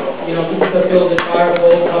here, you know, people fulfill the fire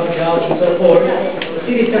code, public health, and so forth. The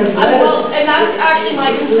city sends a letter. Well, and that's actually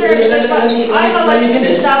my concern, because I'm a licensed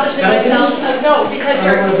establishment myself, no, because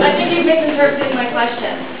I think you've misinterpreted my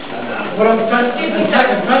question. What I'm trying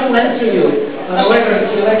to answer you. However,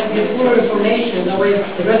 if you like to give fuller information, that way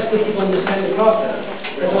the rest of the people understand the process.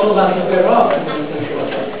 That's all about the better off.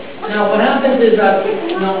 Now, what happens is that,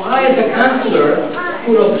 you know, I as a councillor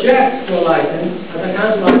could object to a license, as a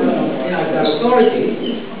councillor, I've got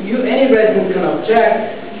authority. Any resident can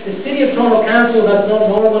object. The City of Toronto Council does not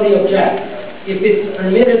normally object. If it's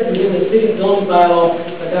permitted within the city zoning bylaw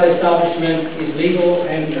that establishment is legal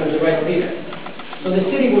and has the right to be there. So the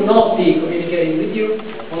city will not be communicating with you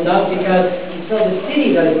on that because it's not the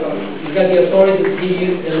city that is got the authority to give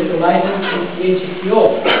you the legal license, it's the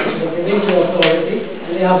HCO, the provincial authority,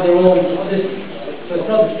 and they have their own system. So it's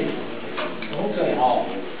not the city. Okay.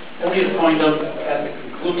 Let me just point out at the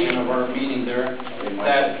conclusion of our meeting there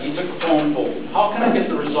that you took a phone call. How can I get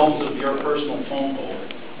the results of your personal phone call?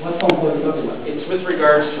 What phone call are you talking about? It's with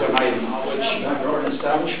regards to an item, which or an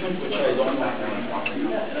establishment, which I don't know.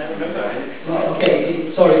 Okay,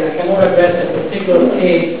 sorry, I cannot address a particular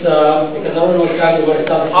case because I don't know exactly what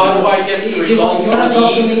establishment. How do I get the results for that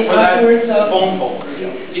phone call?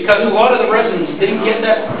 Because a lot of the residents didn't get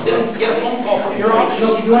a phone call from your office.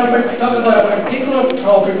 Look, if you want to talk about a particular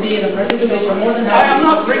property in a particular place, you're more than happy. I am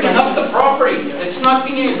not bringing up the property. It's not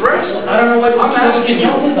being addressed. I don't know what I'm asking you,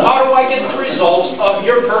 how do I get the results of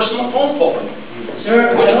your personal phone call?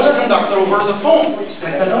 Sir, which was conducted over the phone.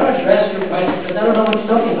 I cannot address your question because I don't know what you're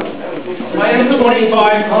talking about. Item 25.18.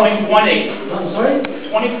 I'm sorry?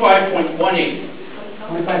 25.18.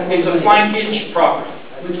 It's a flankage property.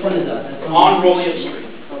 Which one is that? On Rollion Street.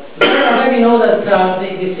 I already know that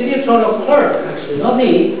the City of Toronto clerk, actually, not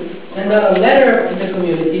me, sent out a letter to the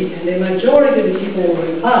community, and the majority of the people who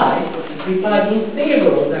replied in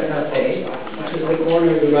favor of that cafe, which is the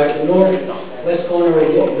corner of the right, the northwest corner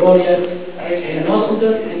of Rollion and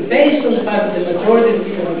Ossington, and based on the fact that the majority of the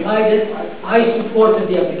people replied it, I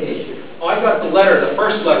supported the application. Oh, I got the letter, the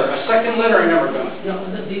first letter. A second letter I never got. No,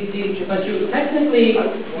 but you technically,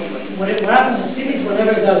 what happens in cities,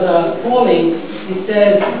 whenever there's a polling, it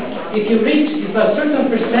says, if a certain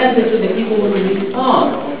percentage of the people will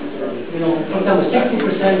respond, you know, sometimes 60%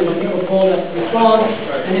 of the people poll respond,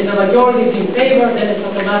 and if the majority is in favor, then it's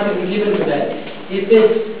automatically given to them. If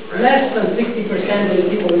it's less than 60% of the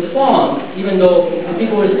people respond, even though the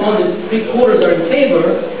people responded 3/4 are in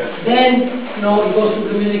favor, then it goes to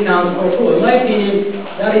community council for approval. In my opinion,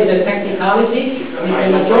 that is a technicality. If the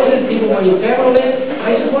majority of the people were in favor of it,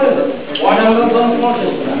 I supported it. Why not go on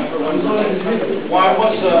process for that? Why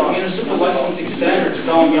was municipal licensing standards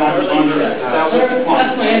telling me I was under that?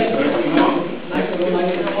 That's my answer.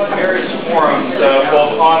 Various forums,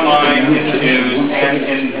 both online, in the news, and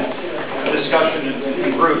in discussion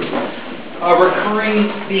in groups. A recurring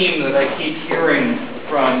theme that I keep hearing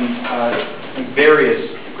from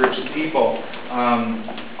various groups of people,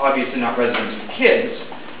 obviously not residents of kids,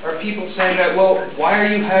 are people saying that, well, why are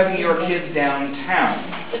you having your kids downtown?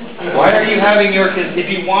 Why are you having your kids, if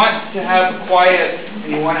you want to have quiet and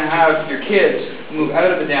you want to have your kids move out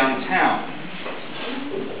of the downtown?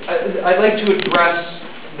 I'd like to address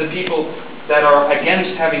the people that are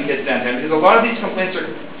against having kids downtown, because a lot of these complaints are,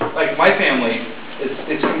 like my family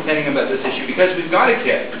is complaining about this issue because we've got a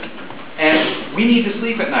kid and we need to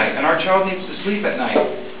sleep at night and our child needs to sleep at night,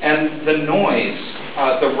 and the noise,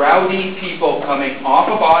 the rowdy people coming off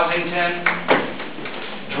of Ossington,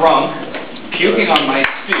 drunk, puking on my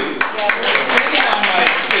stoop, sitting on my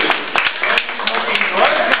stoop, smoking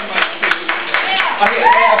drugs on my stoop.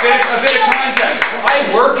 A bit of context.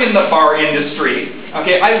 I work in the bar industry.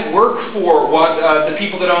 Okay, I work for the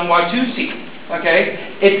people that own Watusi. Okay,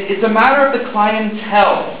 it's a matter of the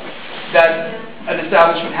clientele that an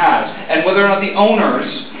establishment has, and whether or not the owners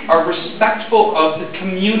are respectful of the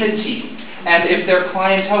community, and if their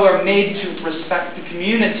clientele are made to respect the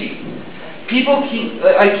community.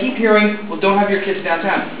 I keep hearing, well, don't have your kids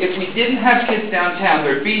downtown. If we didn't have kids downtown,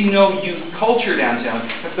 there'd be no youth culture downtown.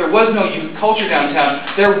 If there was no youth culture downtown,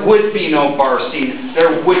 there would be no bar scene,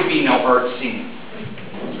 there would be no art scene.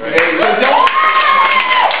 Okay, so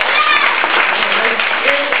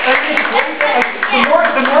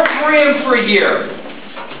the moratorium for a year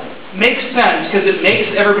makes sense because it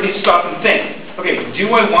makes everybody stop and think. Okay,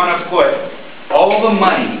 do I want to put all the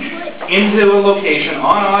money into a location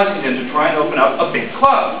on Ossington to try and open up a big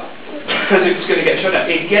club? Because it's going to get shut down.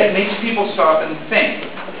 It makes people stop and think.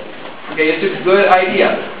 Okay, it's a good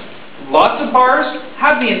idea. Lots of bars,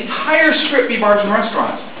 have the entire strip be bars and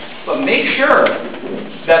restaurants. but make sure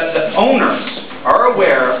that the owners are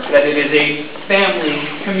aware that it is a family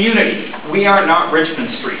community. We are not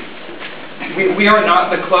Richmond Street. We are not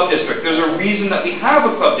the club district. There's a reason that we have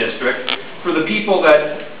a club district for the people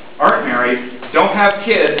that aren't married, don't have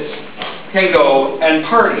kids, can go and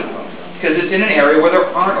party. Because it's in an area where there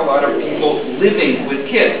aren't a lot of people living with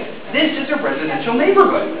kids. This is a residential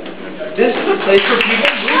neighborhood. This is a place where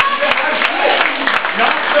people live to have kids,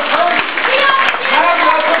 not to party. Have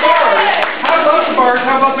lots of bars,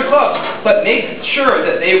 have lots of clubs. But make sure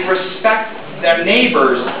that they respect their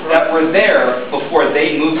neighbors that were there before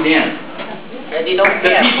they moved in. And they don't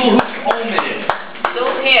the care. People who own it.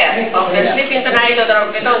 Don't care. Of the sleeping tonight or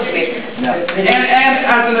they don't sleep. And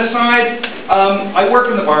as an aside, I work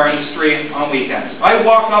in the bar industry on weekends. I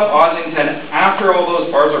walk up Ossington after all those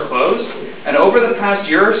bars are closed, and over the past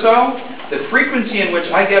year or so, the frequency in which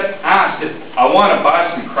I get asked if I want to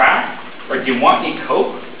buy some crack, or do you want any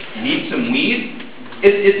coke, you need some weed,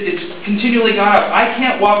 it's continually gone up. I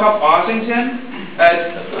can't walk up Ossington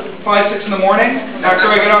at 5, 6 in the morning after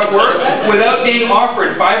I get off work without being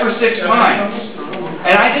offered 5 or 6 times.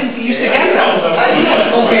 And I didn't used to get that.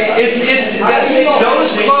 Okay, those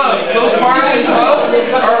clubs, those bars and clubs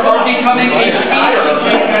are becoming a feeder of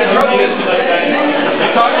the drug business.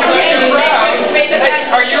 Talking about your crowd,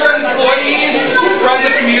 are your employees from the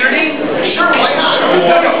community? Sure, why not?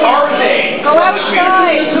 Are they? Go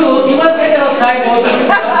outside. You must get outside because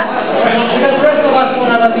the rest of us won't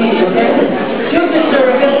have a meeting, okay? You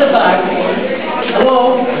get the bag.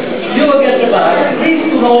 Hello? You will get the bag. Please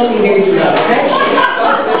do not engage in that, okay?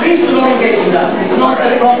 Please do not engage in that. It's not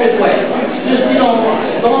the appropriate way. Just,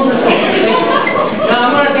 don't respond. Now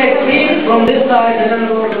I'm going to take Steve from this side and then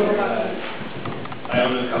go to the side. I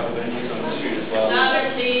own a couple venues on the street as well.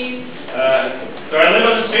 Louder, please. So I live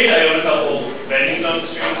on the street. I own a couple venues on the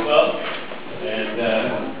street as well. And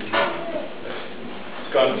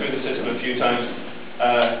gone through the system a few times.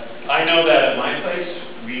 I know that at my place,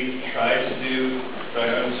 we've tried to do,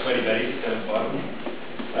 I'm Sweaty Betty down the bottom.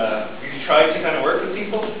 We've tried to kind of work with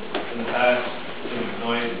people in the past.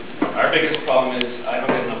 Our biggest problem is I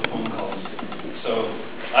don't get enough phone calls. So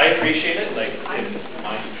I appreciate it. Like, if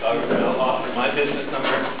I'll offer my business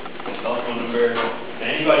number, my cell phone number, to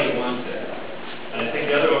anybody who wants it. And I think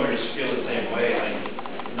the other owners feel the same way.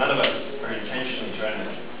 Like, none of us are intentionally trying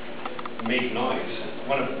to make noise.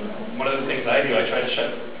 One of the things I do, I try to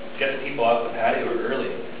get the people off the patio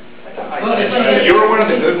early. You were one of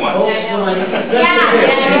the good ones.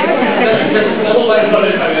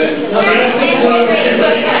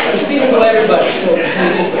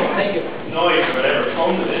 Noise or whatever,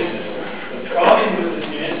 phone the business. The problem with this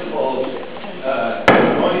municipal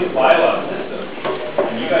noise bylaw system,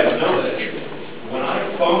 and you guys know this, when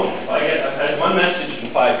I phone, I've had one message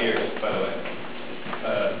in 5 years, by the way,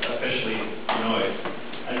 officially noise,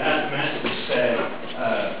 and that message said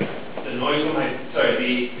the noise on the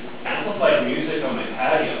amplified music on my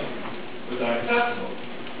patio was unacceptable.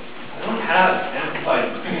 I don't have amplified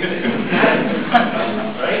music on my patio,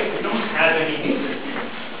 right? We don't have any music.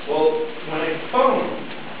 Well, when I phone,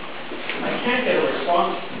 I can't get a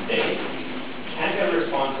response today, can't get a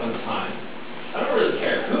response on time. I don't really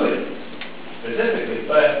care who it is, specifically,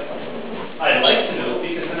 but I'd like to know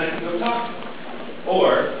because then I can go talk to them.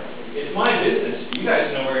 Or, it's my business, you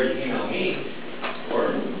guys know where to email me,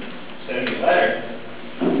 or send me a letter.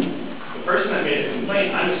 The person that made a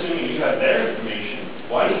complaint, I'm assuming you have their information.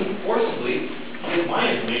 Why do you forcibly give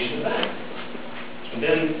my information to them? And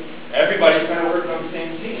then everybody's going to work on the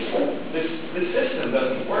same team. This system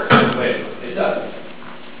doesn't work the way it does.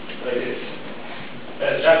 Like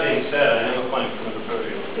that being said, I am applying for the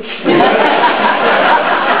podium.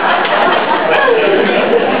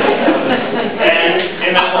 And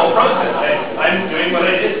in that whole process, I'm doing what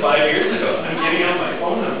I did 5 years ago. I'm giving out my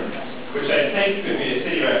phone number, which I think could be a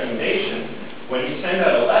city recommendation. When you send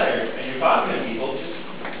out a letter and you're talking to people, just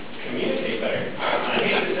communicate better. I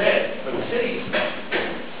hate to say it, but the city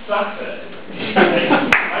sucks at it.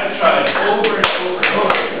 I've tried over and over and over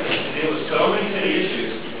to deal with so many city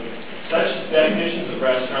issues, such definitions of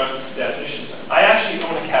restaurants, definitions. I actually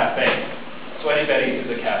own a cafe. Sweaty Betty's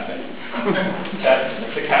is a cafe.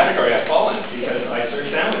 That's the category I fall in because I serve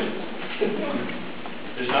sandwiches.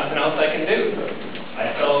 There's nothing else I can do.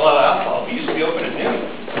 I sell a lot of alcohol. We used to be open at noon.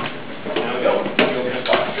 Now we don't. We open at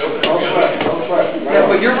 5. We open at 3. Yeah,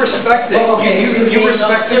 but you're respecting. You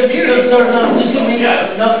respect the community.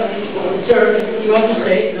 Sir, you want to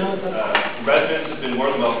say? No. Residents have been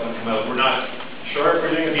more than welcome to come out. We're not sure if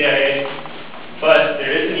we're doing a BIA, but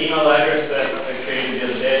there is an email address that I created the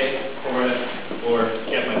other day for it, or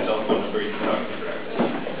get my cell phone number, you can talk to me directly,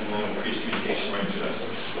 and we'll increase communication right to us.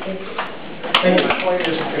 My point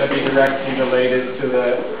isn't going to be directly related to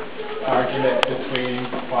the argument between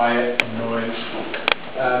quiet and noise.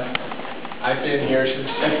 I've been here since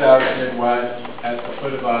 2001 at the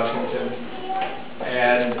foot of Ossington,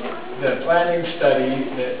 and the planning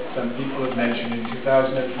study that some people have mentioned in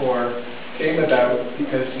 2004 came about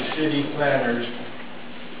because the city planners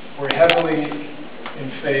were heavily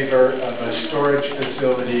in favor of a storage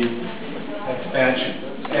facility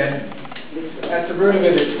expansion. And at the root of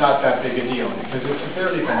it, it's not that big a deal because it's a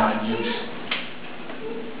fairly benign use.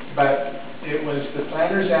 But it was the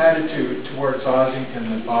planner's attitude towards Ossington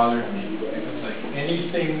that bothered me. It was like,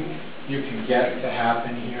 anything you can get to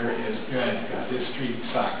happen here is good because this street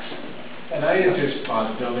sucks. And I had just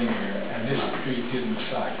bought a building here, and this street didn't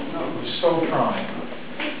suck. It was so prime.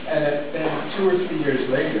 And then 2 or 3 years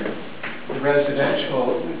later, the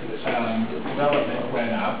residential development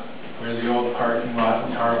went up, where the old parking lot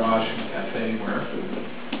and car wash and cafe were.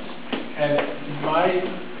 And in my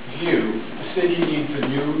view, the city needs a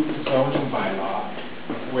new zoning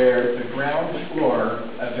bylaw where the ground floor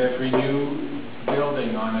of every new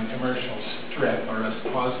building on a commercial strip or a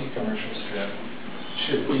quasi-commercial strip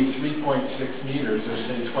should be 3.6 meters or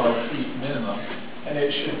say 12 feet minimum, and it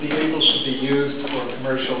should be able to be used for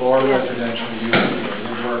commercial or residential use or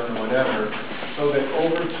woodwork or whatever, so that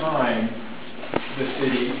over time the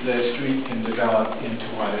street can develop into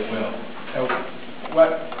what it will. Now,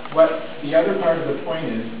 what the other part of the point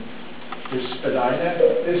is Spadina,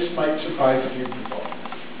 this might surprise a few people.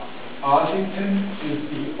 Ossington is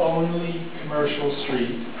the only commercial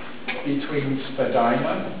street between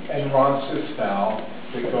Spadina and Roncesvalles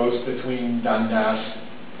that goes between Dundas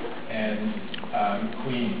and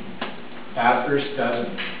Queen. Bathurst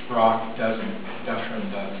doesn't, Brock doesn't,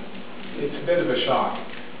 Dufferin doesn't. It's a bit of a shock.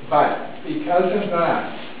 But because of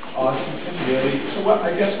that, Ossington really,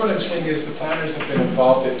 I guess what I'm saying is the planners have been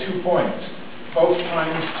involved at 2 points. Both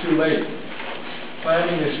times too late.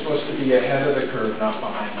 Planning is supposed to be ahead of the curve, not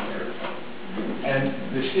behind the curve.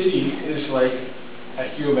 And the city is like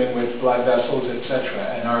a human with blood vessels,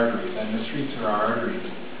 etc., and arteries, and the streets are our arteries.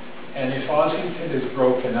 And if Ossington is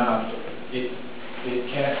broken up, it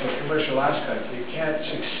can't, the commercial aspect, it can't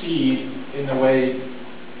succeed in the way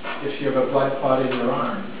if you have a blood clot in your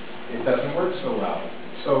arm. It doesn't work so well.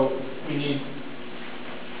 So we need,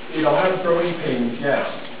 it'll have growing pains, yes,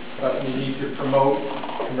 but we need to promote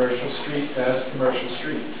commercial streets as commercial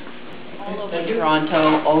streets. All over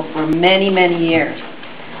Toronto over many, many years.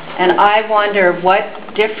 And I wonder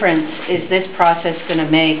what difference is this process going to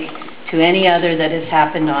make to any other that has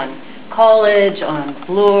happened on College, on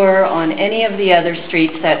Bloor, on any of the other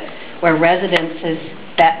streets where residences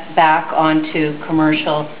back onto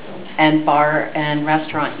commercial and bar and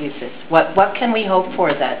restaurant uses. What can we hope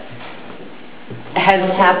for that has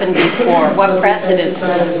happened before? What precedents?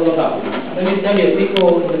 Let me tell you,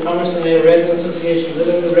 people in the Palmerston Area Residents Association,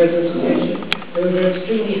 living in the Residents Association, they were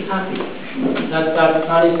extremely happy that that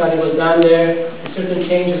planning study was done there and certain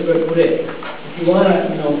changes were put in. If you want to,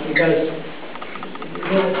 because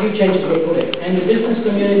a few changes were put in. And the business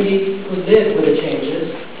community could live with the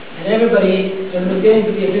changes, and everybody, there was getting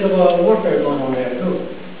to be a bit of a warfare going on there too.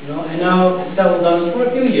 And now it's settled down for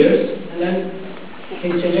a few years, and then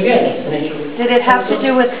things change again. Did it have to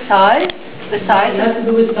do with size? The size? It has to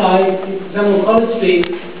do with size. For example, College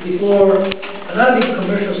Street, before, a lot of these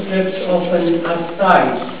commercial strips often have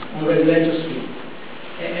sides on residential street.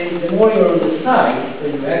 And the more you're on the side,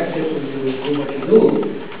 when you exit, when you do what you do,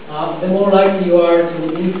 the more likely you are to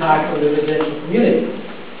impact on the residential community.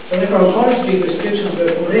 So therefore, on College Street, restrictions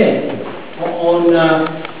were put in on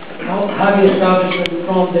having establishment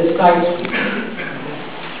from the side street.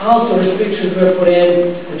 Also, restrictions were put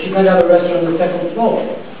in that you can't have a restaurant on the second floor.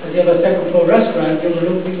 If you have a second floor restaurant, you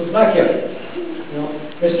overlook people's backyard.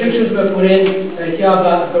 Restrictions were put in that if you have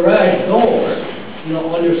a garage door,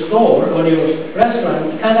 on your store, on your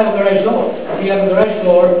restaurant, you can't have a garage door. If you have a garage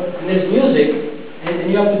door and there's music, and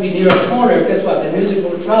you have to be near a corner, guess what? The music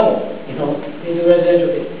will travel, into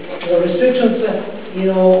residential thing. Restrictions,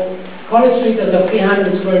 College Street has a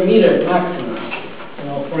 300 square meter maximum,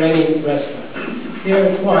 for any restaurant. Here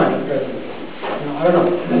it's 400 presently. I don't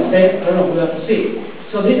know. We'll have to see.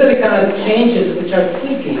 So these are the kind of changes which are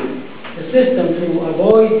tweaking the system to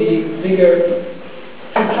avoid the bigger,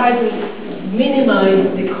 to try to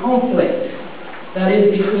minimize the conflict that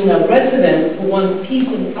is between a resident who wants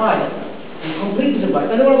peace and quiet and complete peace and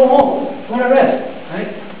quiet. They don't want to go home. They want to rest,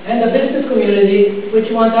 right? And the business community, which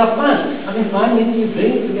wants to have fun. Having fun means you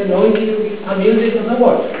drink, you get noisy, you have music, and so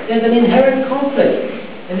forth. There's an inherent conflict.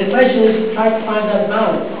 And the question is to try to find that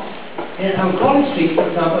balance. And on College Street, for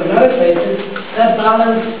example, in other places, that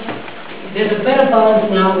balance there's a better balance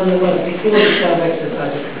now than there was before the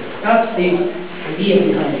self-exercise. That's the idea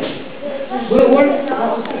behind it. The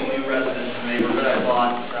new residence in the neighborhood I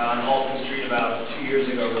bought on Halton Street about 2 years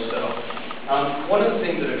ago or so. One of the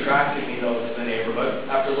things that attracted me, though, to the neighborhood,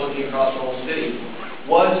 after looking across the whole city,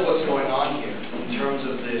 was what's going on here in terms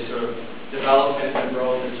of the sort of development and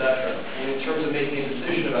growth, etc. And in terms of making a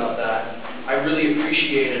decision about that, I really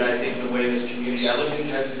appreciated, I think, the way this community, I lived in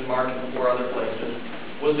Kensington Market before other places,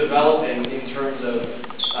 was developing in terms of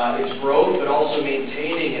its growth, but also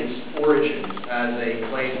maintaining its origins as a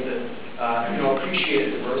place that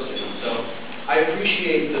appreciated diversity. So I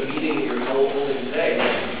appreciate the meeting that you're holding today.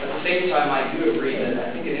 At the same time, I do agree that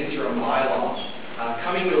I think an interim bylaw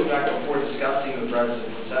coming into effect before discussing with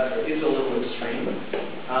residents, etc., is a little extreme.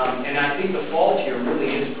 And I think the fault here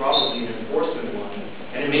really is probably an enforcement one.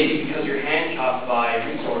 And it may be because you're handcuffed by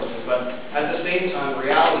resources, but at the same time, the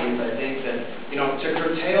reality is, I think that, to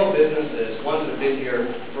curtail businesses, ones that have been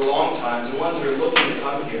here for long times, and ones that are looking to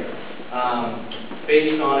come here,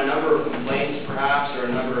 based on a number of complaints, perhaps, or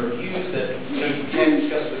a number of views that, you can't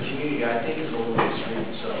discuss with the community, I think is a little extreme.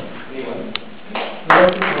 So, anyway.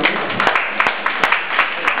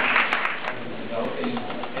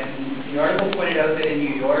 And the article pointed out that in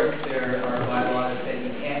New York, there are bylaws that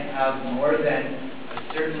you can't have more than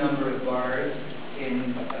a certain number of bars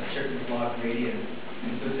in a certain block radius.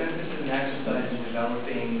 And so since this is an exercise in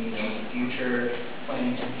developing, future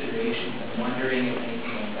planning considerations, I'm wondering if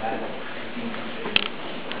anything like that is being considered.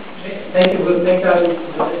 Thank you. We'll take that.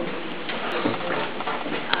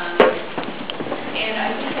 And I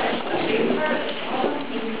think that a big part of the problem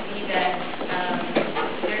seems to be that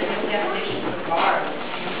there's no definition for bars,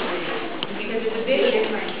 because there's a big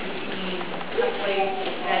difference between a place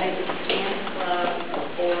that is a dance club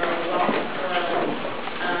or a rock club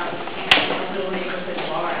and a little neighborhood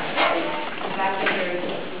bar. The fact that there's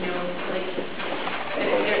no place,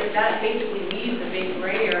 that basically leaves a big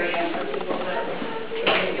gray area for people to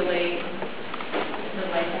regulate the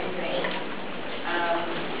licensing.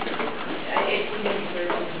 It seems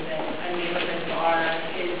certain that a neighborhood bar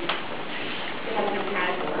has no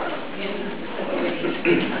category in the way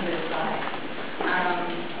under the side.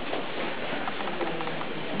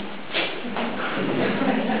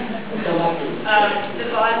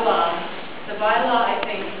 The bylaw, I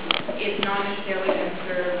think, is not necessarily going to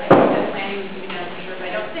serve, I think the planning is going to serve,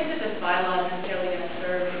 I don't think that this bylaw is necessarily going to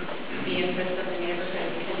serve the interests of the neighborhood,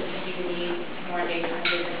 because you need more daytime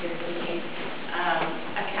businesses, we need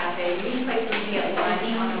a cafe, we need places to get lunch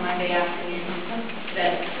on a Monday afternoon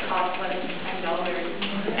that costs less than $10,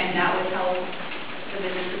 and that would help the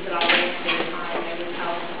businesses that operate at daytime, it would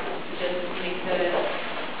help just make the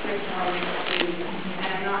performance food, and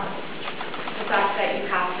I'm not, the fact that you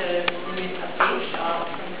have to limit a bake shop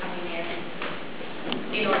from coming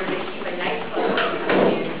in order to keep a nightclub from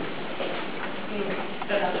coming in seems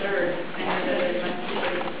absurd, and that there's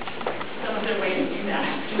some other way to do that.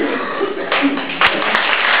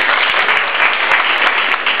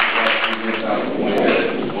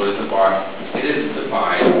 What is the bar? It is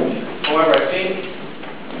defined. However, I think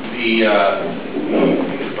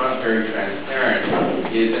it's not very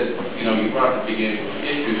transparent is that, you brought up the beginning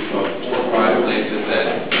issues of 4 or 5 places that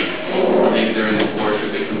maybe they're in the course of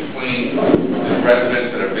the complaint. There's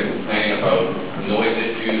residents that have been complaining about noise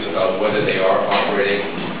issues, about whether they are operating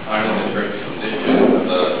under the terms and conditions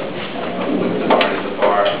of what's defined as a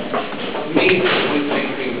bar. To me, we think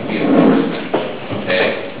things to be enforcement,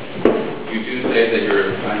 okay? You do say that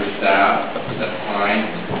you're understaffed, that's fine.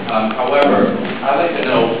 However, I'd like to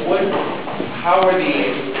know how are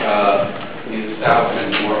these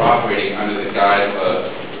establishments who are operating under the guise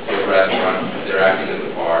of a restaurant, they're acting as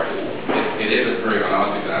a bar. It is occurring on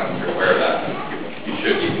Ossington Ave, you're aware of that. You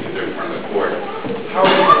should be because they're in front of the court. How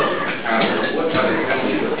are you counter? What other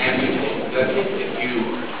penalties or penalties? Because if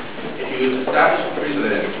you establish a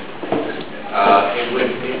precedent, it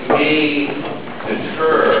may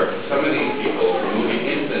deter some of these people from moving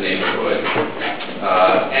into the neighborhood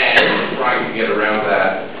and trying to get around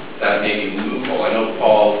that maybe loophole. I know,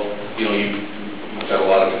 Paul, you've got a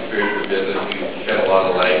lot of experience with business, you've shed a lot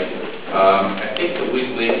of light. I think the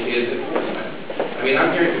weak link is enforcement. I mean,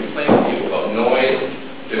 I'm hearing complaints from people about noise.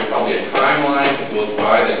 There's probably a timeline that goes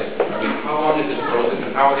by that, how long is this process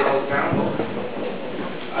and how are they held accountable?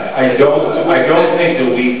 I don't think the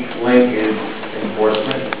weak link is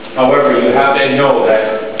enforcement. However, you have to know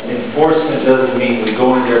that enforcement doesn't mean we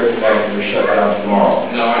go in there tonight and we shut down tomorrow.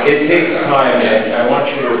 No, it takes time, and I want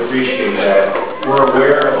you to appreciate that. We're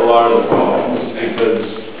aware of a lot of the problems because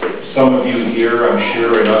some of you here, I'm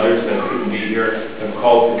sure, and others that couldn't be here have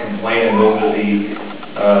called to complain, and those are the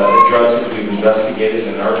addressed it, we've investigated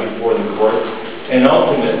and are before the court. And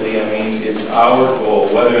ultimately, I mean, it's our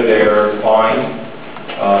goal, whether they're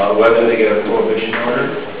fined, whether they get a prohibition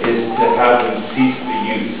order, is to have them cease the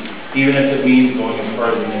use. Even if it means going as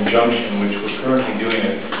far as an injunction, which we're currently doing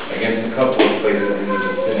it against a couple of places in the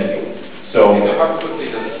vicinity. So, how quickly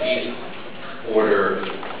does a cease order,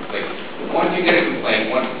 like, once you get a complaint,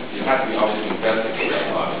 you have to be obviously investigated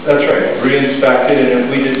a lot. That's right, re-inspected, and if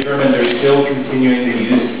we determine they're still continuing to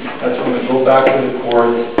use, that's when we go back to the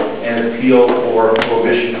court and appeal for a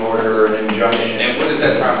prohibition order or an injunction. And what is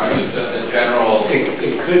that time? Just a general...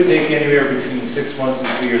 It could take anywhere between 6 months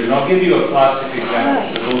and 2 years. And I'll give you a classic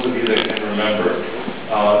example for those of you that can remember.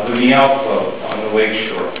 The Meow Club on the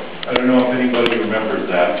Lakeshore. I don't know if anybody remembers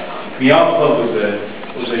that. Meow Club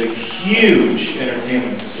was a huge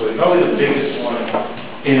entertainment facility, probably the biggest one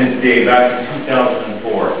in its day, back in 2004.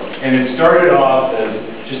 And it started off as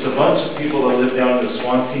just a bunch of people that lived down in the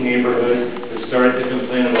Swansea neighborhood that started to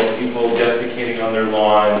complain about people defecating on their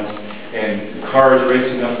lawns and cars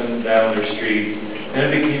racing up and down their street.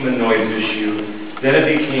 Then it became a noise issue. Then it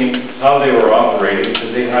became how they were operating,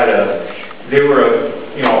 because they were a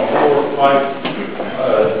 400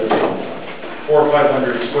 or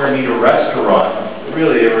 500 square meter restaurant.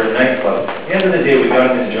 Really, they were a nightclub. At the end of the day, we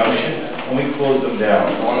got an injunction and we closed them down.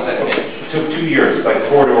 It took 2 years by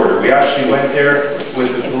court order. We actually went there with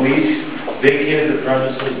the police, vacated the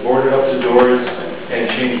premises, boarded up the doors, and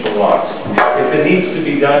changed the locks. If it needs to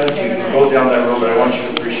be done, you can go down that road, but I want you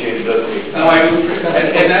to appreciate it does take time.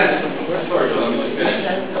 And that's, sorry, let me just finish.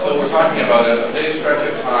 So we're talking about a big stretch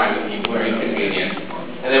of time that people are inconvenienced,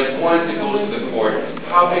 and then once it goes to the court,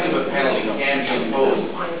 how big of a penalty can be imposed?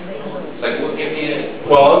 Like, what if the...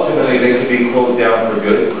 Well, ultimately, they could be closed down for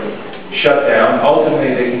good, shut down.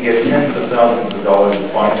 Ultimately, they can get tens of thousands of dollars in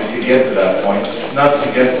fines if you get to that point. I'm not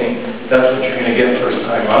suggesting that's what you're going to get first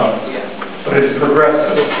time up. But it's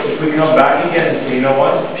progressive. If we come back again and say, you know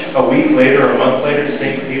what, a week later or a month later,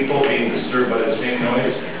 same people being disturbed by the same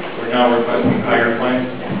noise, we're now requesting higher fines,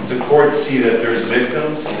 the courts see that there's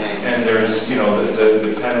victims and there's,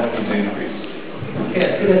 the penalties increase.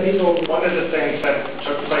 One of the things that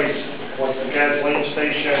took place was the gasoline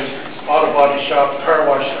station, auto body shop, car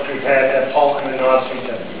wash that we had at Halton and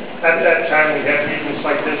Ossington. At that time, we had meetings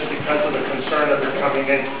like this because of the concern that they're coming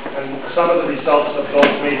in, and some of the results of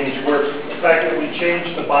those meetings were the fact that we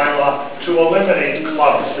changed the bylaw to eliminate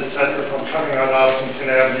clubs, etc., from coming on Ossington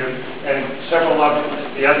Avenue, and several of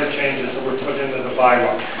the other changes that were put into the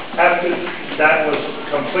bylaw. After that was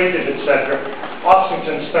completed, etc.,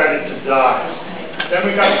 Ossington started to die. Then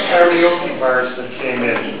we got karaoke bars that came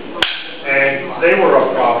in, and they were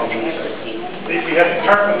a problem. We had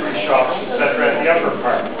carpentry shops, etc., at the upper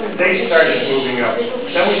part. They started moving up.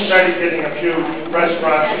 Then we started getting a few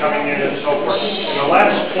restaurants coming in and so forth. In the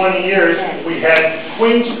last 20 years, we had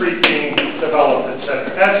Queen Street being developed,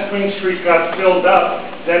 etc. As Queen Street got filled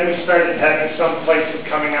up, then we started having some places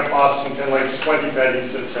coming up Ossington, like Sweaty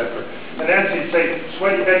Betty's, etc. And as they say,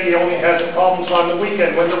 Sweaty Betty only has problems on the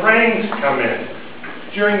weekend when the rains come in.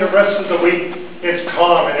 During the rest of the week, it's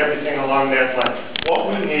calm and everything along that line. What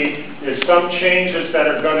we need is some changes that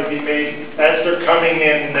are going to be made as they're coming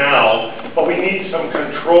in now, but we need some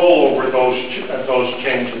control over those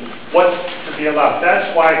changes. What's to be allowed?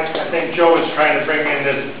 That's why I think Joe is trying to bring in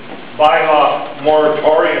this bylaw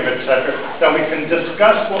moratorium, etc., that we can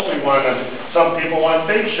discuss what we want. Some people want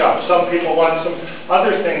bake shops. Some people want some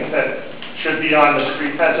other things that should be on the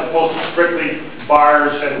street as opposed to strictly bars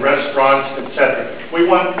and restaurants, etc. We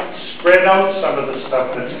want to spread out some of the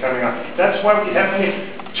stuff that's coming on. That's why we have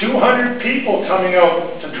 200 people coming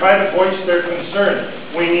out to try to voice their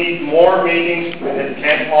concerns. We need more meetings, and it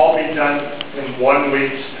can't all be done in 1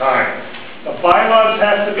 week's time. The bylaws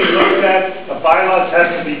have to be looked at. The bylaws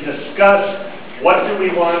have to be discussed. What do we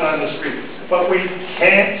want on the street? But we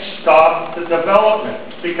can't stop the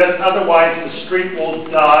development, because otherwise the street will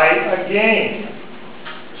die again.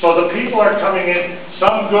 So the people are coming in,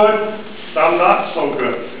 some good, some not so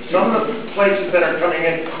good. Some of the places that are coming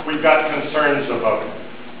in, we've got concerns about.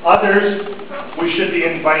 Others, we should be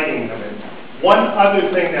inviting them in. One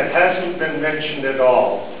other thing that hasn't been mentioned at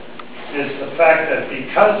all is the fact that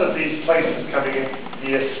because of these places coming in,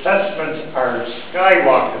 the assessments are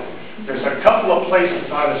skyrocketing. There's a couple of places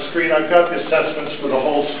on the street, I've got the assessments for the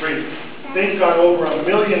whole street. They've gone over $1.5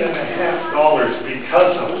 million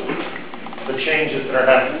because of the changes that are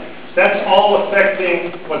happening. That's all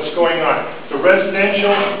affecting what's going on. The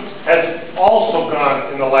residential has also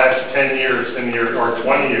gone in the last 10 years or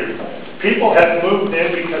 20 years. People have moved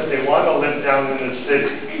in because they want to live down in the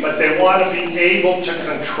city, but they want to be able to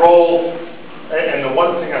control, and the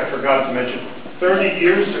one thing I forgot to mention, 30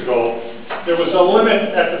 years ago, there was a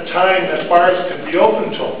limit at the time that bars could be open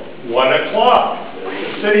till 1 o'clock.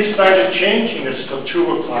 The city started changing this till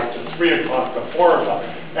 2 o'clock, to 3 o'clock, to 4 o'clock.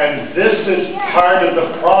 And this is part of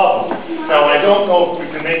the problem. Now, I don't know if we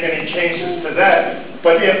can make any changes to that,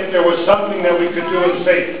 but if there was something that we could do and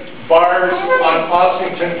say, bars on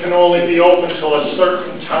Ossington can only be open till a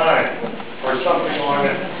certain time, or something along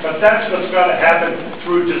that. But that's what's got to happen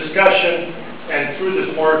through discussion and through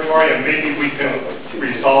this moratorium. Maybe we can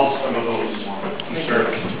resolve some of those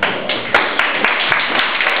concerns.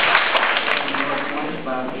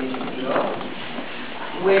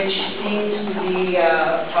 Which seems to be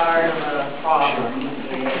part of a problem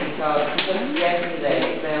here, because just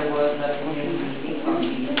yesterday there was a community meeting on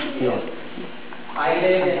these. I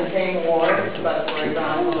live in the same ward, but for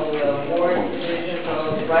example, the ward division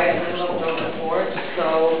goes right in the middle of Dovercourt,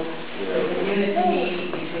 so the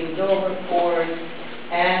community between Dovercourt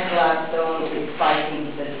and Gladstone is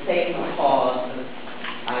fighting the same cause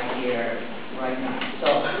I hear right now. So,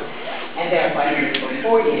 and they're fighting it for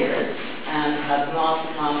 4 years and have not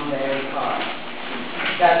come very far.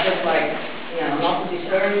 That's just like, you know, not to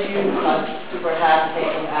discourage you, but to perhaps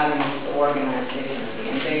take some avenues to organize differently.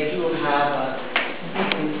 And they do have a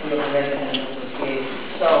frequency of resident association.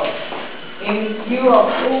 So, in view of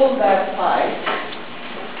all that fight,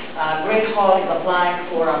 Great Hall is applying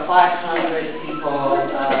for a 500 people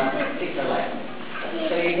sticker license.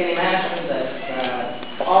 So you can imagine that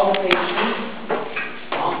all the patients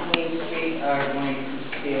on Queen Street are going to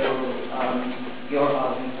steal your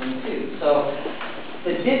Ossington too. So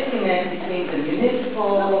the disconnect between the municipal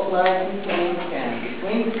licensing and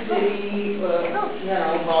between the city,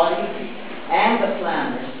 body and the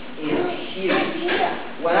planners is huge.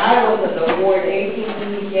 When I was at the Ward 18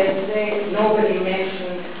 meeting yesterday, nobody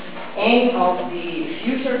mentioned any of the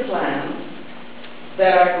future plans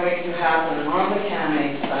that are going to happen on the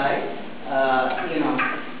CAMA site.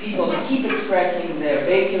 People keep expressing their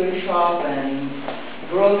bakery shop and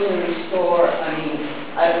grocery store. I mean,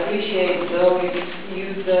 I appreciate Bill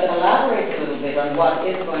you'd elaborate a little bit on what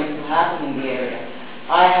is going to happen in the area.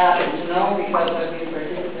 I happen to know because I've been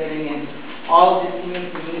participating in all these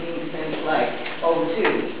community meetings since like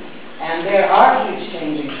 2002. And there are huge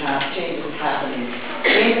changes happening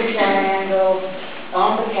in the triangle,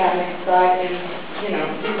 on the cabinet side, and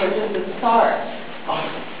these are just the start of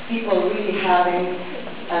people really having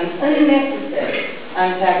an unnecessary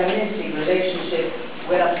antagonistic relationship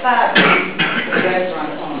with a fabulous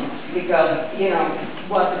restaurant owner. Because,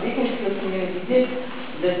 what the Beaconsfield community did,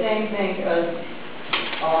 the same thing as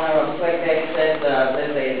owner of Sweatbag said, that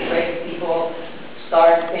they let people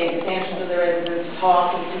start paying attention to the residents,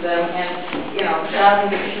 talking to them, and,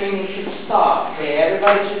 shouting and screaming should stop. Okay?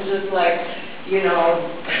 Everybody should just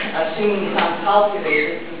assume some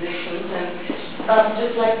calculated positions and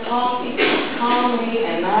just talking calmly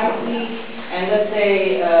and nicely, and let's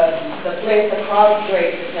say the place across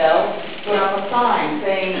Great Hotel put up a sign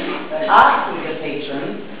saying, asking the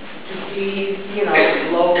patrons to please,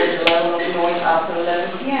 lower the level of noise after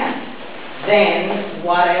 11 p.m. Then,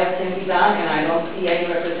 what else can be done? And I don't see any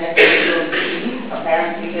representation of these.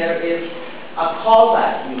 Apparently, there is a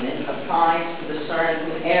callback unit assigned to the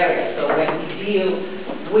certain area. So when we deal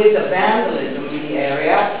with the vandalism in the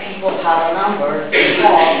area, people have a number to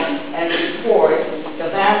call and report the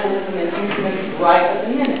vandalism and incidents right at the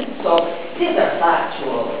minute. So these are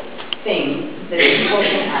factual things that people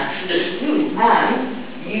can actually do. And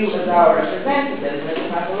you, as our representative, Mr.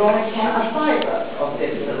 Pantalone, can advise us of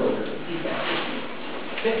this little detail.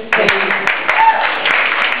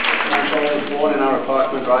 I was born in our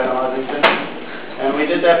apartment right on Ossington, and we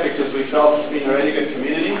did that because we felt it's been a really good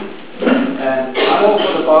community. And I'm all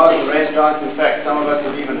for the bars and restaurants. In fact, some of us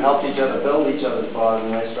have even helped each other build each other's bars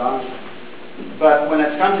and restaurants. But when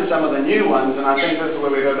it's come to some of the new ones, and I think this is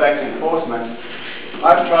where we go back to enforcement,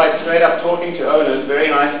 I've tried straight up talking to owners very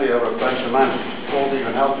nicely over a bunch of months. Paul's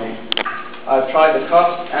even helped me. I've tried the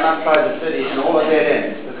cops and I've tried the city, and all are dead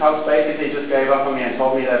ends. The cops basically just gave up on me and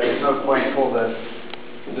told me that there's no point for the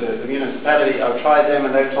municipality. I've tried them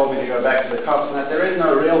and they've told me to go back to the cops, and that there is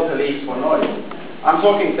no real police for noise. I'm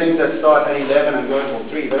talking things that start at 11 and go till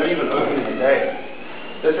 3. They don't even open in a day.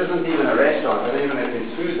 This isn't even a restaurant. They don't even have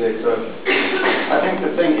there's food there. So I think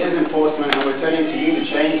the thing is enforcement, and we're turning to you to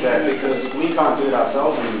change that because we can't do it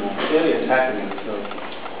ourselves anymore. Clearly it's happening. So.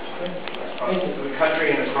 Across the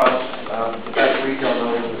country and across the best retail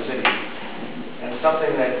nodes of the city. And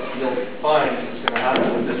something that you'll find is going to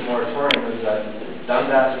happen with this moratorium is that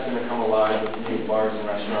Dundas is going to come alive with new bars and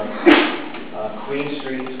restaurants. Queen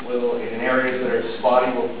Street will, in areas that are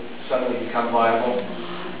spotty, will suddenly become viable.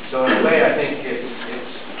 So in a way, I think it's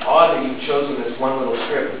odd that you've chosen this one little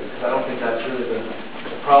strip, because I don't think that's really the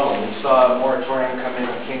problem. We saw a moratorium come in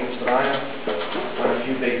Trinity-Spadina when a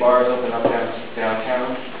few big bars opened up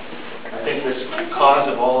downtown. I think this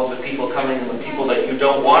cause of all of the people coming and the people that you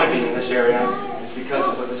don't want to be in this area is because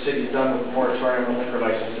of what the city's done with the moratorium on liquor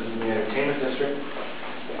licenses in the entertainment district.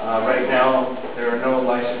 Right now, there are no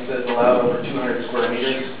licenses allowed over 200 square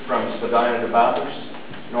meters from Spadina to Bathurst,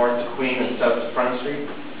 north to Queen and south to Front Street.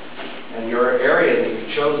 And your area that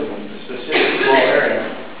you've chosen, a specific small area,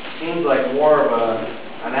 seems like more of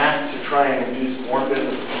an act to try and induce more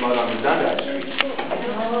business to come out on the Dundas Street.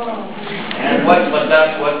 And what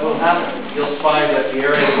will happen? You'll find that the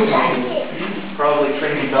area between probably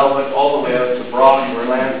Trinity Velvet all the way out to Broad or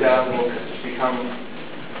Lansdowne will become a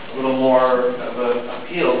little more of an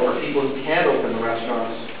appeal for people who can't open the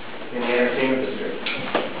restaurants in the entertainment district.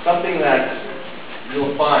 Something that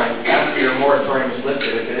you'll find after your moratorium is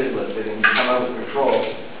lifted, if it is lifted, and you come out with control,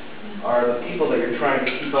 are the people that you're trying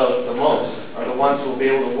to keep out the most are the ones who will be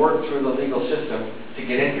able to work through the legal system to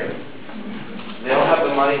get in here. They'll have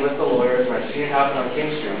the money with the lawyers, and I've seen it happen on King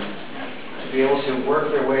Street, to be able to work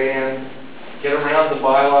their way in, get around the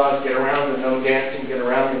bylaws, get around the no dancing, get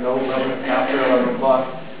around the no government after 11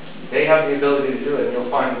 o'clock. They have the ability to do it, and you'll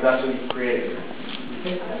find that that's what you've created.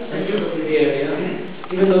 Thank you for the area.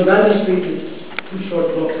 Even though Dundas Street is 2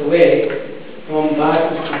 short blocks away from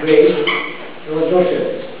Bathurst to Grace, there was no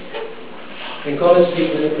church. In College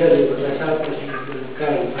Street, when I tell you, but I have to see the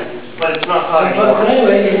current package. But it's not hot But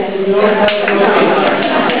anyway, you don't have to know.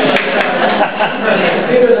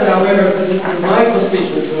 People that are aware of this is my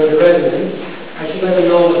constituents who are the residents, I should let them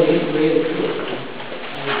know what the history is too.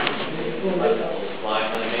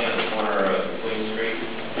 My living on the corner of Queen Street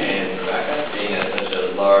and Rebecca, being at such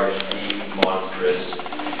a large, deep, monstrous,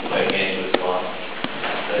 gigantic law.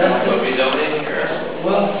 That's what we're doing here.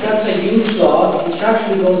 Well, that's a huge law, which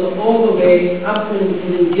actually goes all the way up to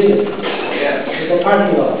including Guinness. Yes. It's a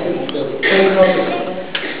parking lot. And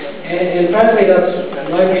frankly, that's, in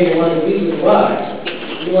my opinion, one of the reasons why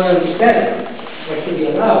you want to understand what should be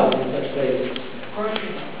allowed in such places.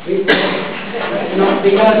 Because what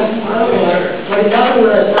is happening with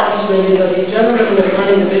our establishment is that the gentleman who was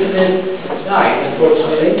running the business died,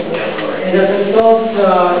 unfortunately. And as a result,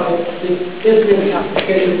 the business is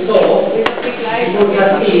getting sold. People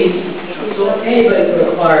got keys, so anybody could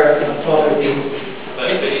acquire a property.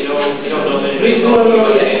 But you don't know that We don't know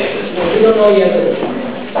yet. No, we don't know yet.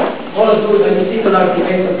 All of those, and the people are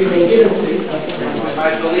behind some people in Gideon Street. I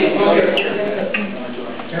believe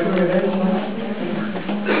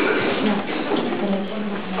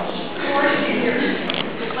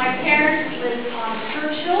My parents live on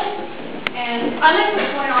Churchill, and I like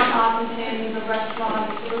what's going on in Ossington, the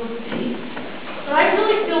restaurants, the little boutiques. But I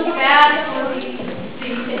really feel bad for the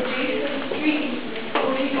adjacent streets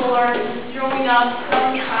where people are throwing up,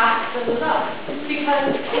 selling cracks and stuff.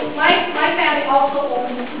 Because my family also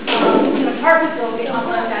owns an apartment building on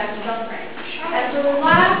Dundas and Dufferin. And for the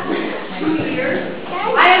last 2 years,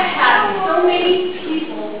 I have had so many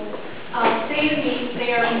people say to me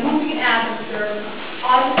they are moving out of their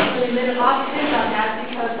obviously live in Ossington Dundas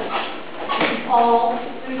because it's all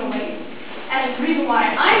food waste. And the reason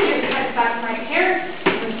why I'm here to cut back to my parents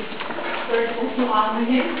to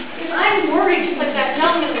Ossington is I'm worried, just like that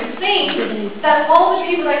gentleman was saying, that all the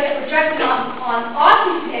people that get rejected on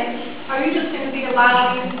Ossington, are you just going to be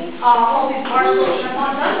allowing all these bars to open up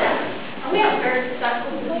on Dundas? And we have a very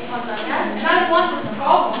successful business on Dundas, and I don't want this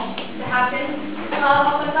problem to happen up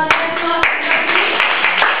on Dundas.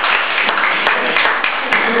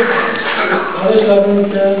 Other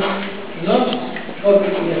government, not?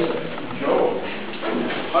 Okay, yes, sir. Joe,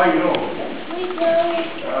 how you doing?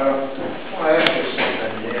 I ask you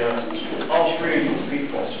something. All three of you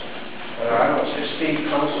people, I don't say Steve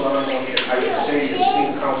Council, I don't know if I can say you're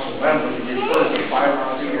Steve Council member, you did first for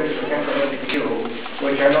 5 years, so implemented you,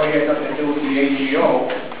 which I know you had nothing to do with the AGO,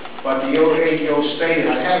 but the AGO stated,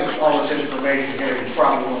 I have all this information here, you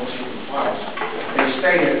probably won't see the files. They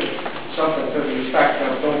stated something to the effect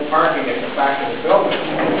of no parking at the back of the building.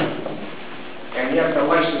 And yet the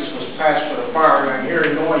license was passed for the bar, and I'm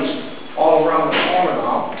hearing noise all around the corner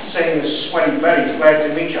now, saying this Sweaty Betty's, glad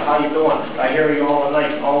to meet you, how you doing? I hear you all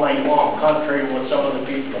night long, contrary to what some of the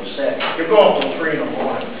people have said. You're going till 3 in the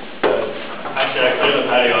morning. Actually, I clear the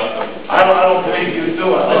patio off. I don't believe you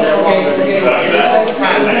do it. I didn't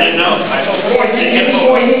know.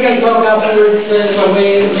 Before you can talk afterwards, the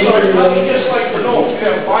way... I would just like to know, if you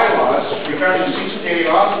have bylaws regarding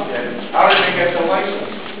 68 Ossington, how did they get the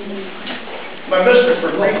license? My Mr.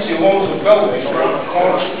 Frequency owns a building around the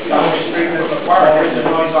corner, down the street in the park, there's a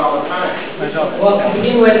noise all the time. Well, to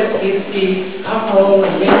begin with, it's the alcohol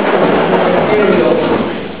and maintenance material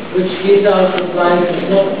which gives out the blind is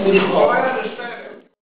not fully